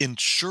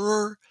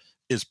insurer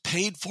is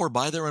paid for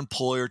by their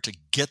employer to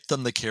get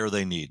them the care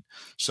they need.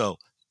 So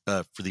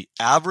for the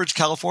average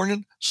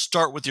Californian,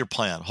 start with your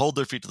plan. Hold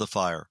their feet to the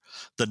fire.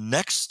 The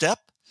next step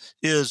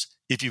is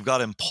if you've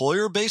got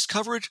employer-based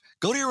coverage,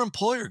 go to your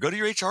employer, go to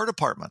your HR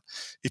department.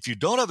 If you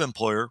don't have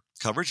employer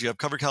coverage, you have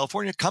Covered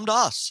California, come to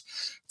us.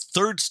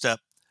 Third step,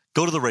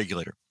 go to the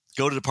regulator.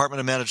 Go to Department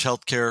of Managed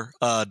Healthcare,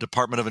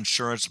 Department of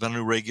Insurance, depending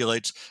on who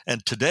regulates.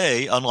 And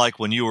today, unlike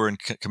when you were in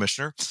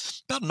commissioner,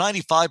 about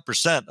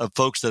 95% of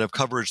folks that have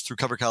coverage through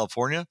Covered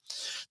California,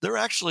 they're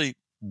actually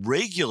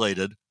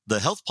regulated, the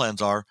health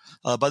plans are,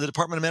 by the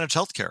Department of Managed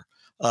Healthcare.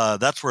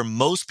 That's where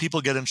most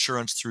people get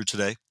insurance through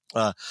today.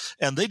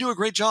 And they do a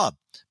great job.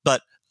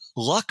 But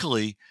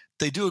luckily,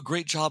 they do a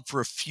great job for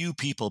a few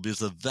people because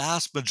the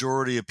vast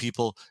majority of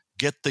people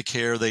get the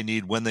care they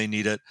need when they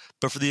need it.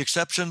 But for the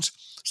exceptions,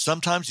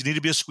 sometimes you need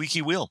to be a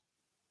squeaky wheel.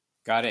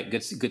 Got it.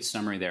 Good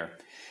summary there.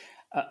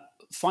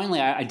 Finally,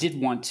 I did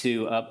want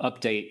to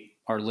update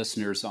our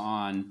listeners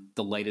on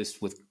the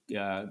latest with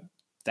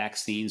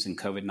vaccines and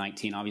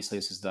COVID-19. Obviously,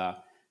 this is the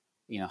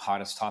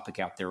hottest topic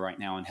out there right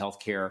now in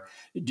healthcare.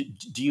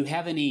 Do you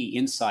have any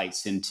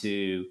insights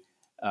into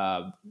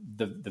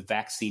the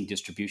vaccine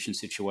distribution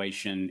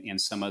situation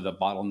and some of the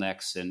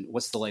bottlenecks, and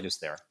what's the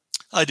latest there?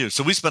 I do.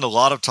 So we spend a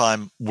lot of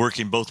time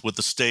working both with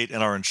the state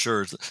and our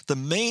insurers. The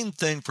main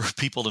thing for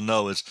people to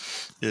know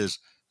is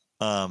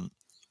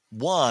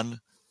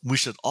one, we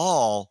should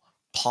all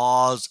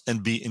pause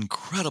and be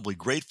incredibly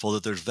grateful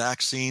that there's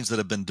vaccines that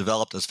have been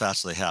developed as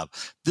fast as they have.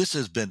 This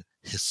has been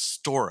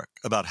historic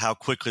about how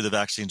quickly the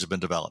vaccines have been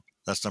developed.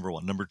 That's number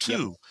one. Number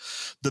two,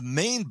 The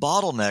main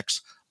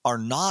bottlenecks are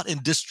not in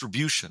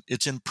distribution.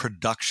 It's in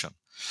production.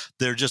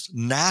 They're just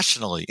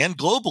nationally and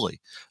globally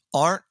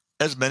aren't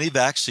as many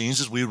vaccines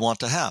as we would want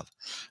to have.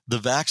 The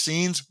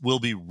vaccines will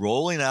be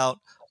rolling out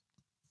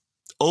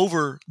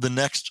over the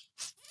next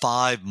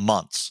 5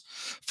 months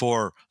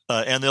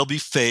and they'll be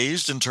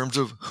phased in terms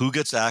of who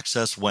gets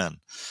access when.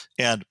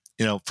 And,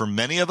 for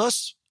many of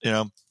us,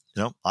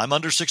 I'm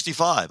under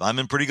 65. I'm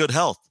in pretty good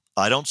health.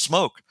 I don't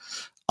smoke.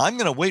 I'm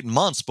going to wait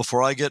months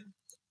before I get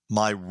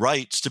my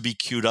rights to be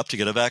queued up to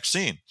get a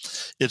vaccine.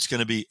 It's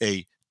going to be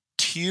a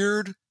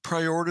tiered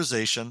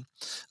prioritization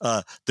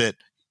that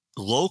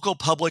local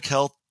public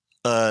health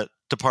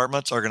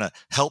departments are going to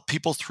help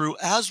people through,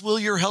 as will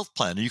your health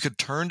plan. You could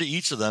turn to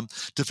each of them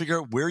to figure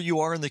out where you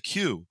are in the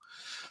queue.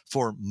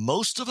 For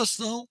most of us,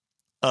 though,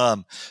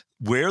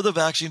 where the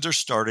vaccines are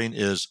starting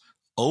is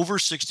over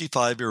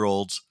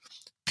 65-year-olds,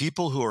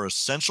 people who are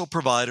essential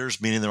providers,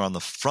 meaning they're on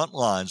the front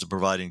lines of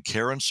providing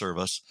care and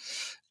service.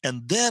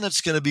 And then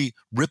it's going to be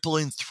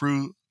rippling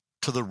through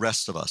to the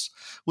rest of us,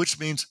 which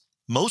means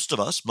most of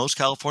us, most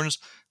Californians,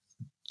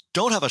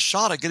 don't have a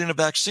shot at getting a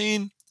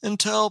vaccine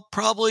until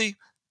probably,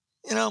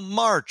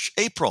 March,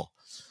 April.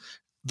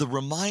 The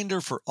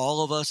reminder for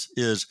all of us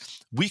is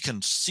we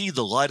can see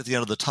the light at the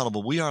end of the tunnel,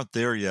 but we aren't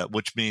there yet,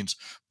 which means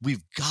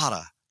we've got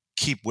to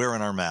keep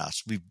wearing our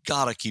masks. We've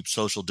got to keep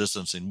social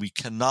distancing. We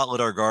cannot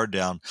let our guard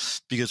down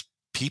because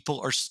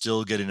people are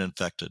still getting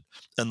infected.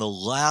 And the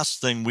last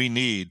thing we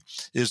need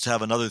is to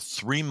have another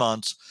 3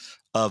 months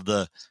of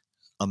the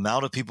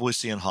amount of people we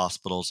see in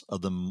hospitals,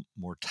 of the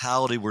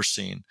mortality we're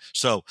seeing.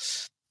 So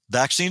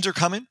vaccines are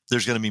coming.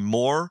 There's going to be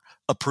more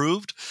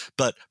approved,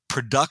 but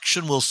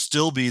production will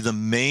still be the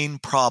main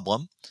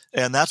problem.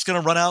 And that's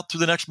going to run out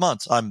through the next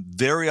months. I'm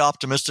very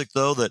optimistic,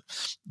 though, that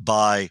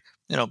by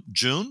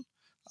June,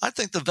 I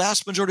think the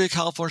vast majority of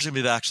Californians are going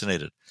to be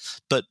vaccinated.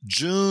 But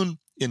June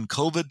in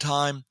COVID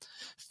time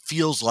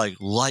feels like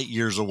light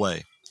years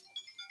away.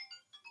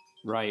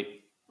 Right,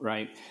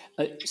 right.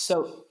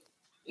 So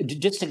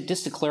just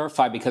to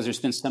clarify, because there's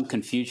been some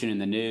confusion in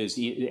the news,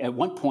 at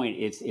one point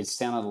it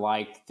sounded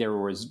like there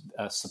was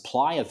a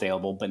supply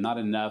available, but not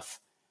enough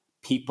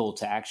people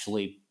to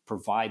actually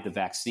provide the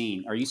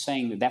vaccine. Are you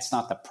saying that that's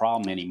not the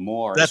problem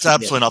anymore? That's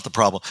absolutely not the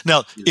problem.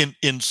 Now,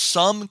 in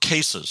some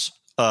cases,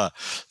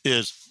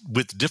 is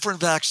with different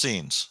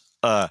vaccines,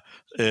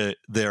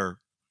 they're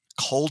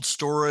cold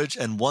storage,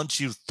 and once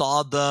you've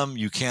thawed them,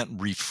 you can't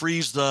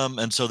refreeze them,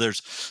 and so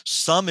there's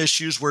some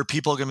issues where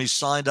people are going to be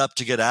signed up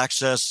to get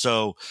access,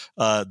 so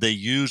they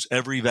use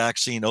every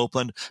vaccine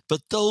opened,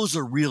 but those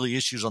are really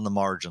issues on the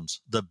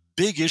margins. The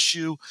big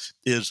issue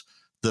is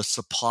the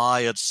supply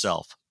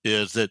itself,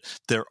 is that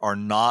there are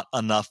not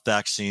enough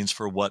vaccines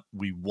for what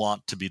we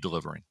want to be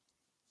delivering.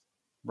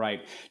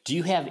 Right. Do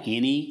you have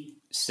any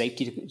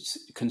safety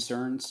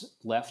concerns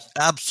left?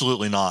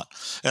 Absolutely not.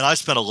 And I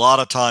spent a lot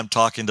of time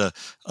talking to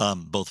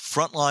both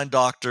frontline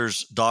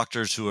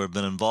doctors who have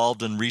been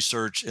involved in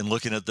research and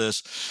looking at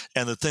this.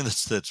 And the thing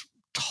that's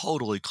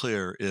totally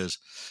clear is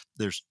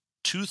there's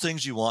two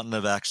things you want in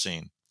a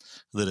vaccine: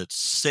 that it's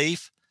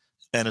safe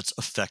and it's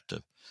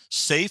effective.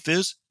 Safe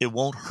is it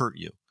won't hurt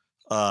you.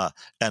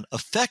 And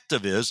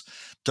effective is,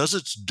 does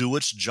it do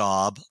its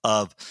job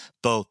of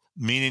both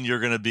meaning you're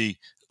going to be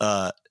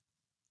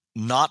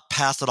not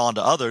pass it on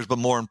to others, but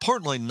more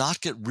importantly, not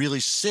get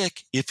really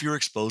sick if you're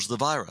exposed to the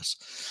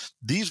virus.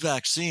 These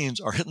vaccines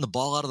are hitting the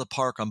ball out of the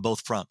park on both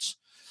fronts.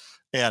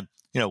 And,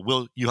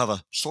 will you have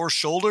a sore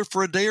shoulder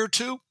for a day or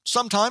two?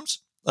 Sometimes.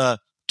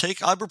 Take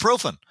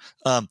ibuprofen.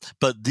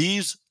 But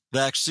these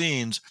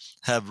vaccines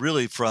have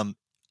really, from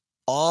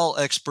all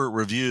expert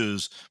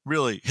reviews,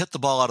 really hit the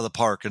ball out of the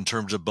park in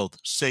terms of both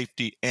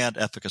safety and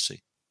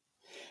efficacy.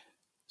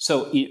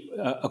 So,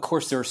 of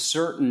course, there are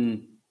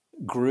certain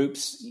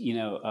groups,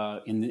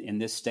 in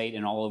this state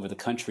and all over the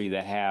country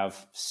that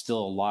have still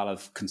a lot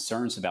of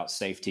concerns about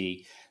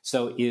safety.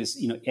 So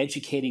is,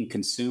 educating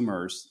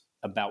consumers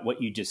about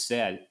what you just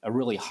said a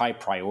really high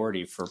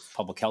priority for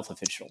public health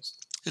officials?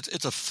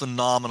 It's a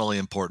phenomenally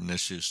important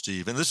issue,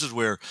 Steve. And this is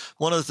where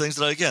one of the things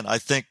that, again, I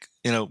think,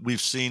 we've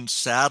seen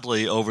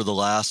sadly over the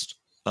last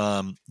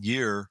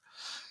year,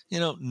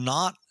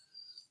 not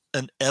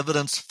an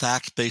evidence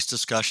fact-based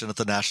discussion at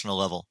the national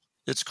level.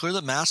 It's clear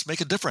that masks make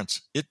a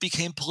difference. It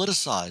became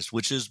politicized,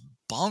 which is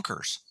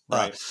bonkers.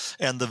 Right.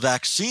 And the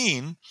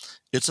vaccine,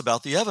 it's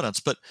about the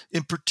evidence. But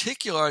in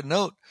particular, I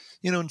note,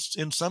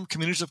 in some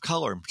communities of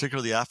color, in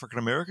particular the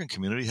African-American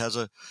community, has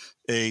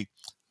a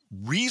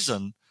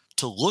reason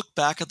to look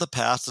back at the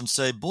past and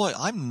say, boy,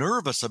 I'm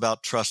nervous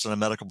about trust in a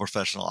medical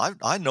professional.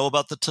 I know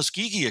about the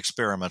Tuskegee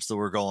experiments that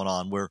were going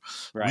on where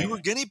we were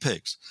guinea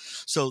pigs.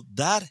 So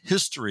that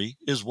history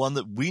is one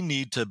that we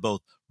need to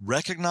both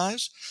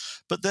recognize.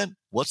 But then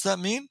what's that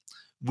mean?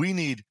 We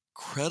need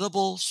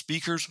credible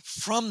speakers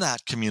from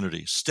that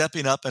community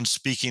stepping up and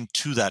speaking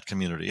to that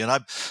community. And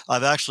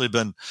I've actually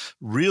been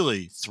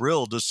really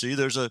thrilled to see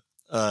there's a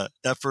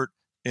effort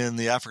in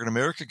the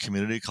African-American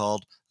community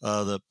called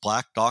the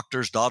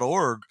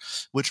blackdoctors.org,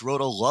 which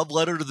wrote a love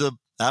letter to the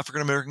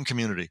African-American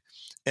community.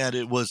 And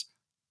it was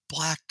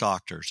Black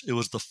doctors. It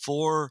was the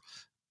 4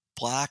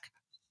 Black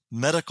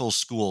medical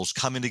schools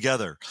coming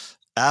together,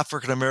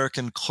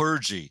 African-American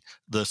clergy,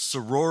 the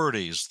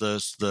sororities,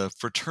 the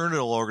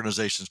fraternal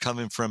organizations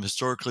coming from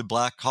historically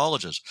Black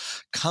colleges,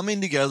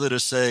 coming together to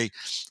say,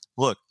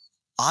 look,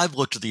 I've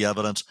looked at the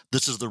evidence.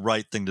 This is the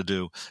right thing to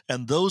do.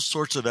 And those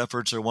sorts of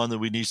efforts are one that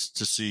we need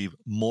to see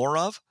more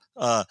of,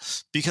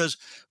 because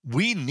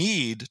we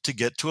need to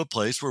get to a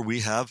place where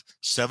we have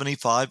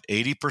 75,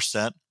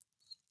 80%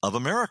 of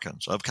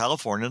Americans, of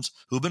Californians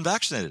who've been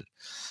vaccinated.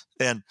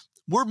 And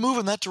we're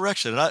moving that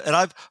direction. And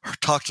I've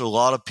talked to a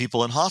lot of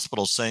people in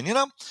hospitals saying,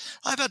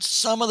 I've had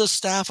some of the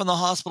staff in the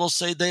hospital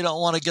say they don't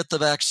want to get the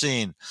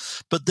vaccine,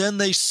 but then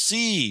they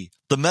see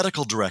the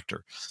medical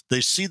director,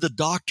 they see the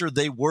doctor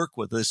they work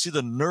with, they see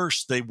the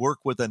nurse they work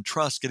with and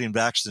trust getting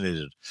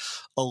vaccinated.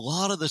 A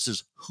lot of this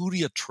is, who do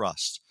you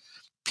trust?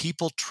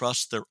 People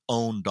trust their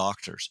own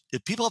doctors.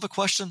 If people have a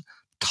question,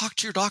 talk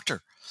to your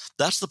doctor.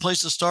 That's the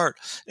place to start.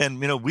 And,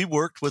 we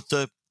worked with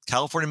the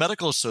California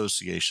Medical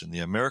Association,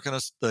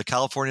 the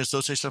California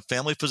Association of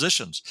Family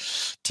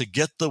Physicians, to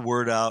get the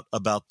word out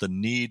about the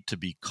need to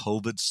be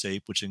COVID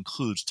safe, which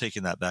includes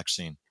taking that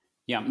vaccine.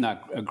 Yeah, no,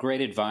 great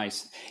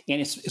advice.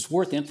 And it's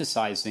worth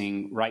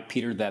emphasizing, right,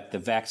 Peter, that the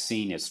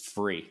vaccine is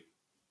free.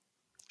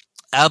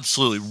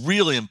 Absolutely.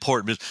 Really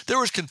important. Because there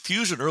was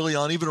confusion early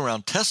on, even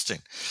around testing.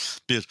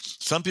 Because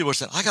some people were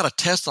saying, I got a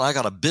test and I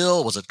got a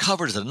bill. Was it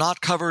covered? Is it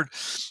not covered?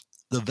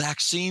 The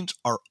vaccines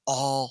are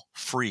all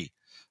free.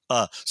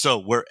 So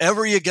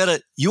wherever you get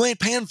it, you ain't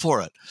paying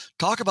for it.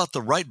 Talk about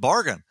the right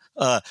bargain.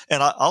 And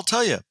I'll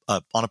tell you,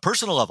 on a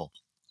personal level,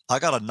 I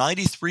got a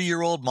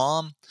 93-year-old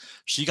mom.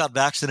 She got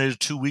vaccinated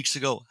 2 weeks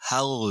ago.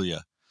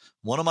 Hallelujah.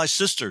 One of my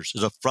sisters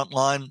is a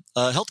frontline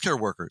healthcare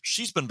worker.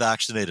 She's been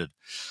vaccinated.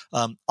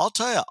 I'll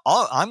tell you,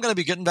 I'm going to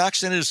be getting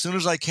vaccinated as soon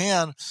as I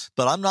can,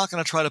 but I'm not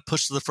going to try to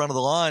push to the front of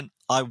the line.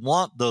 I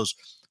want those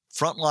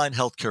frontline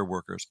healthcare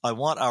workers. I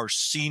want our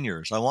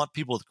seniors. I want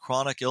people with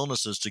chronic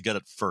illnesses to get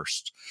it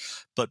first.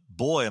 But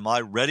boy, am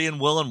I ready and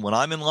willing when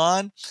I'm in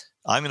line,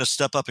 I'm going to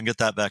step up and get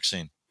that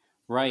vaccine.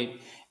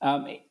 Right.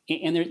 And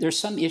there's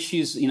some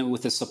issues,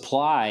 with the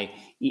supply.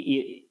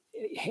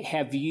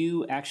 Have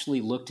you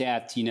actually looked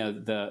at,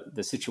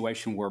 the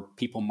situation where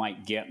people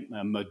might get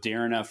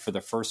Moderna for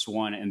the first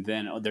one, and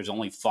then there's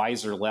only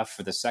Pfizer left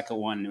for the second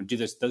one?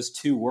 Do those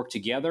two work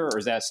together, or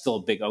is that still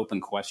a big open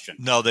question?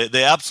 No,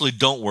 they absolutely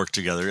don't work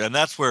together. And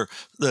that's where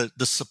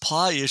the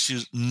supply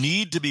issues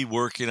need to be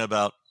working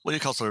about what do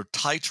you call sort of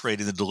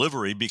titrating the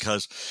delivery,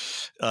 because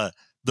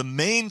the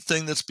main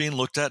thing that's being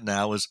looked at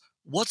now is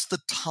what's the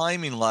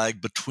timing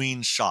lag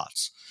between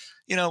shots?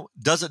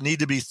 Does it need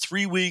to be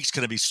 3 weeks?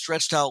 Can it be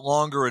stretched out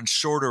longer and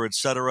shorter, et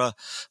cetera?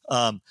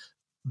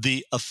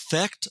 The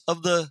effect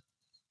of the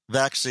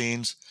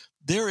vaccines,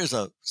 there is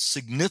a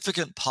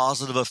significant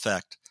positive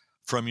effect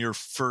from your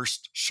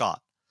first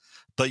shot,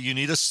 but you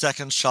need a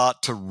second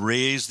shot to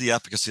raise the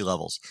efficacy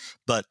levels.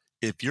 But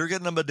if you're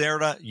getting a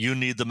Moderna, you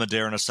need the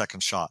Moderna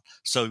second shot.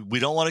 So we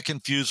don't want to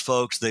confuse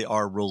folks. They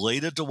are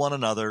related to one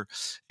another,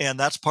 and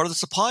that's part of the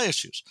supply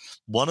issues.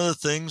 One of the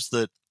things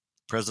that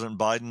President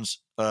Biden's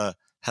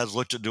has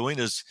looked at doing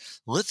is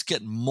let's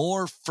get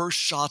more first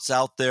shots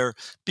out there,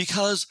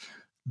 because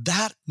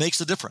that makes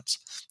a difference.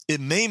 It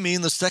may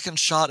mean the second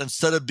shot,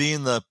 instead of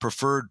being the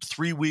preferred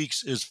 3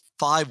 weeks, is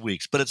 5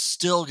 weeks, but it's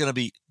still going to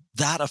be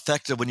that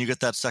effective when you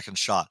get that second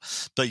shot.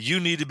 But you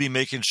need to be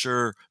making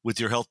sure with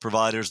your health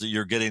providers that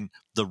you're getting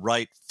the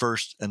right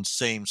first and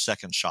same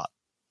second shot.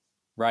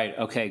 Right.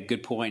 Okay.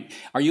 Good point.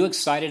 Are you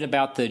excited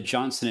about the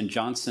Johnson &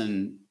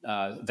 Johnson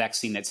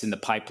vaccine that's in the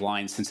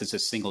pipeline, since it's a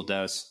single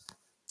dose?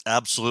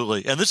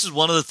 Absolutely. And this is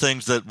one of the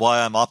things that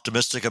why I'm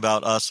optimistic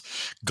about us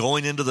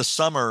going into the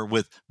summer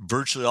with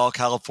virtually all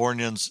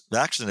Californians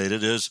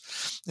vaccinated is,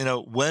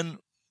 when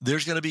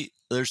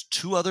there's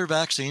 2 other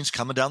vaccines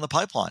coming down the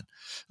pipeline.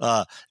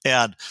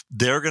 And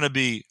they're going to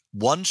be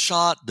one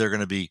shot. They're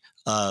going to be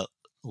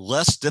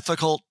less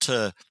difficult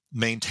to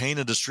maintain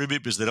and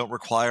distribute because they don't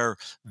require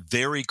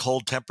very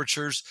cold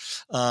temperatures.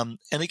 And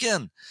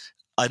again,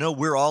 I know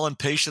we're all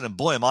impatient, and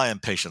boy, am I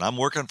impatient. I'm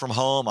working from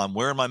home. I'm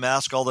wearing my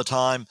mask all the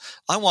time.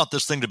 I want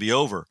this thing to be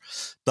over.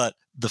 But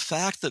the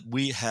fact that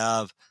we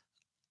have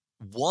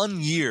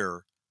 1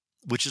 year,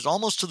 which is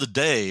almost to the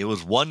day, it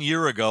was 1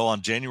 year ago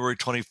on January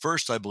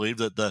 21st, I believe,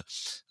 that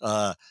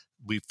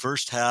we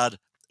first had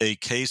a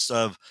case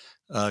of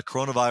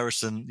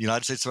coronavirus in the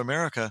United States of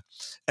America,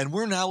 and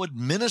we're now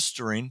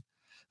administering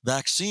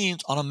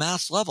vaccines on a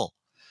mass level.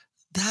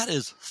 That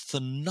is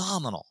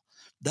phenomenal.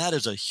 That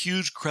is a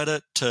huge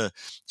credit to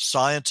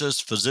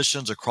scientists,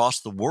 physicians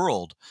across the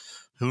world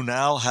who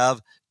now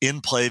have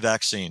in-play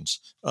vaccines.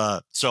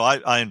 So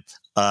I'm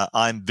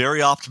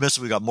very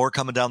optimistic. We've got more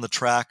coming down the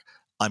track.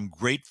 I'm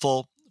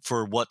grateful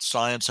for what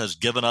science has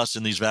given us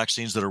in these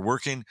vaccines that are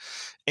working.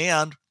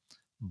 And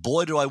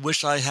boy, do I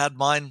wish I had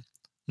mine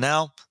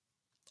now.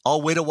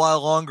 I'll wait a while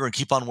longer and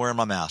keep on wearing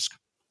my mask.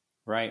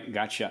 Right.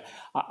 Gotcha.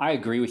 I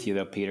agree with you,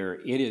 though, Peter.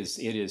 It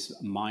is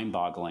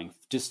mind-boggling,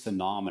 just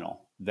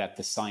phenomenal that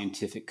the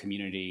scientific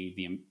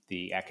community,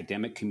 the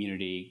academic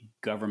community,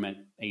 government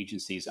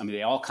agencies,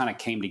 they all kind of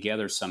came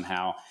together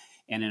somehow,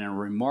 and in a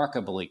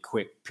remarkably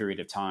quick period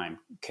of time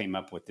came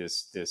up with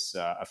this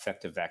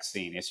effective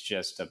vaccine. It's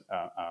just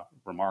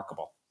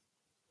remarkable.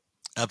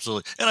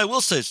 Absolutely. And I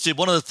will say, Steve,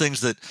 one of the things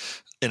that,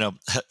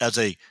 as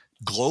a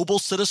global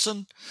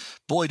citizen,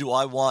 boy, do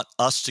I want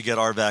us to get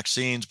our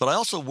vaccines. But I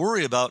also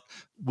worry about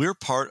we're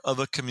part of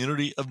a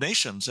community of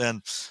nations,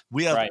 and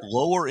we have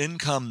lower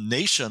income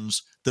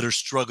nations that are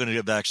struggling to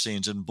get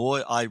vaccines. And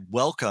boy, I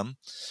welcome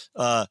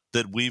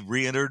that we've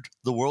re-entered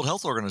the World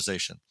Health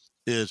Organization.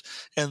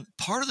 And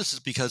part of this is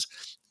because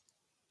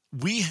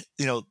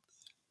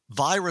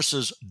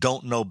viruses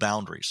don't know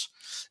boundaries.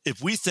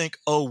 If we think,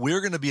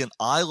 we're going to be an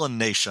island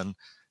nation,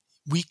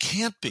 we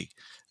can't be.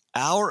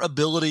 Our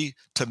ability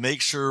to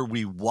make sure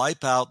we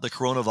wipe out the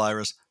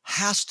coronavirus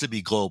has to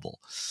be global,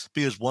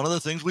 because one of the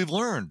things we've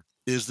learned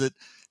is that,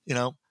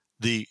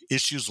 the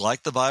issues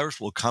like the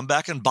virus will come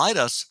back and bite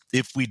us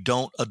if we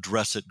don't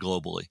address it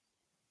globally.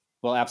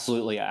 Well,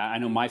 absolutely. I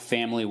know my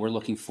family, we're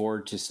looking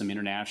forward to some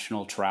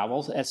international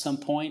travels at some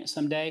point,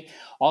 someday.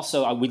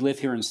 Also, we live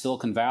here in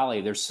Silicon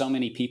Valley. There's so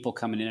many people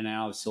coming in and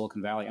out of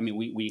Silicon Valley.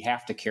 we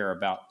have to care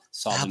about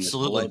solving this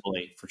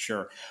globally, for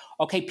sure.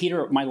 Okay,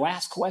 Peter, my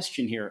last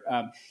question here.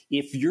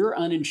 If you're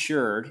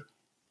uninsured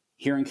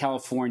here in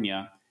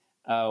California,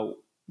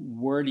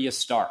 where do you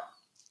start?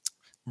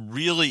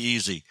 Really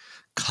easy.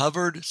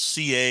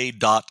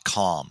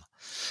 coveredca.com.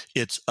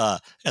 It's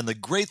and the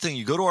great thing,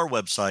 you go to our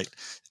website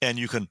and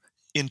you can,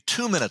 in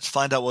 2 minutes,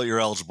 find out what you're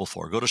eligible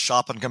for. Go to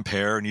shop and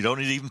compare, and you don't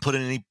need to even put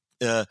in any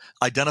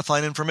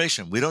identifying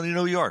information. We don't need to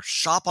know who you are.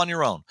 Shop on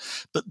your own.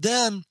 But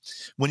then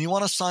when you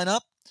want to sign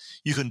up,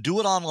 you can do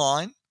it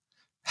online.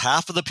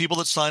 Half of the people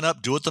that sign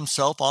up do it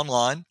themselves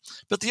online,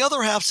 but the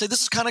other half say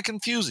this is kind of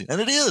confusing,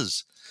 and it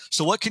is.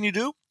 So what can you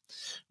do?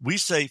 We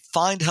say,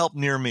 find help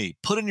near me.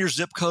 Put in your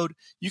zip code.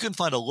 You can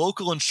find a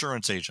local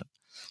insurance agent.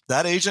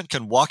 That agent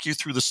can walk you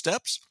through the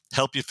steps,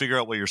 help you figure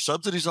out what your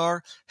subsidies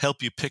are,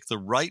 help you pick the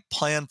right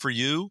plan for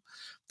you.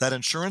 That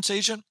insurance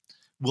agent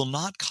will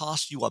not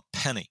cost you a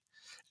penny.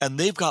 And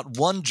they've got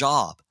one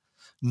job,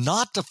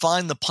 not to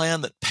find the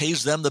plan that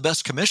pays them the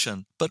best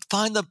commission, but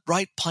find the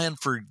right plan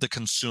for the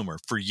consumer,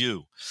 for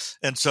you.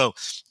 And so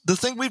the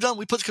thing we've done,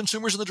 we put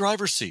consumers in the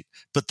driver's seat,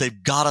 but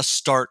they've got to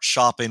start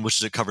shopping, which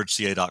is at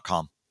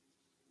coverageka.com.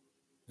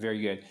 Very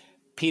good.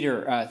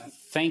 Peter,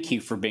 thank you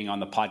for being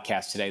on the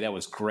podcast today. That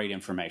was great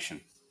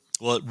information.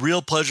 Well,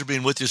 real pleasure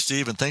being with you,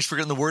 Steve, and thanks for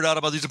getting the word out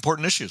about these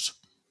important issues.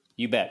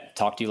 You bet.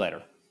 Talk to you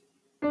later.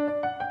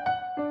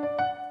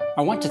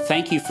 I want to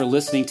thank you for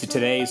listening to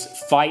today's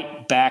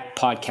Fight Back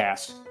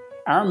podcast.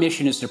 Our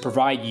mission is to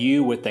provide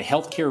you with the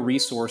healthcare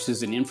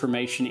resources and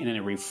information in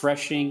a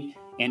refreshing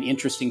and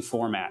interesting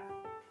format.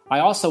 I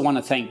also want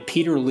to thank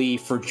Peter Lee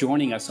for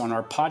joining us on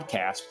our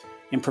podcast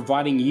and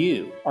providing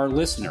you, our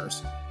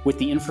listeners, with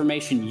the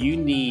information you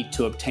need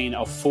to obtain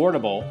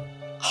affordable,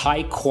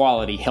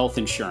 high-quality health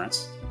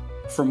insurance.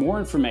 For more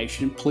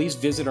information, please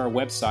visit our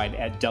website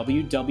at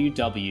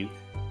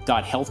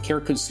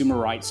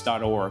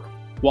www.healthcareconsumerrights.org.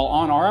 While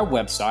on our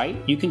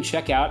website, you can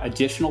check out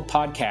additional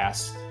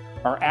podcasts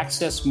or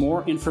access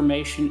more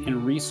information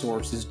and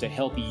resources to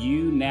help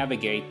you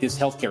navigate this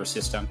healthcare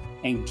system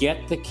and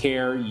get the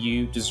care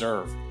you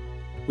deserve.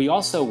 We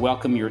also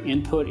welcome your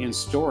input and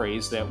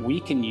stories that we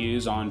can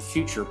use on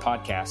future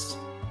podcasts.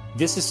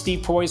 This is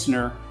Steve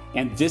Poizner,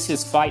 and this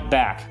is Fight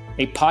Back,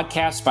 a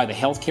podcast by the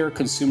Healthcare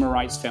Consumer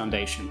Rights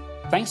Foundation.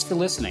 Thanks for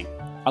listening.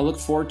 I look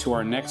forward to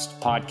our next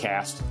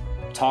podcast.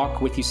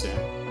 Talk with you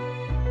soon.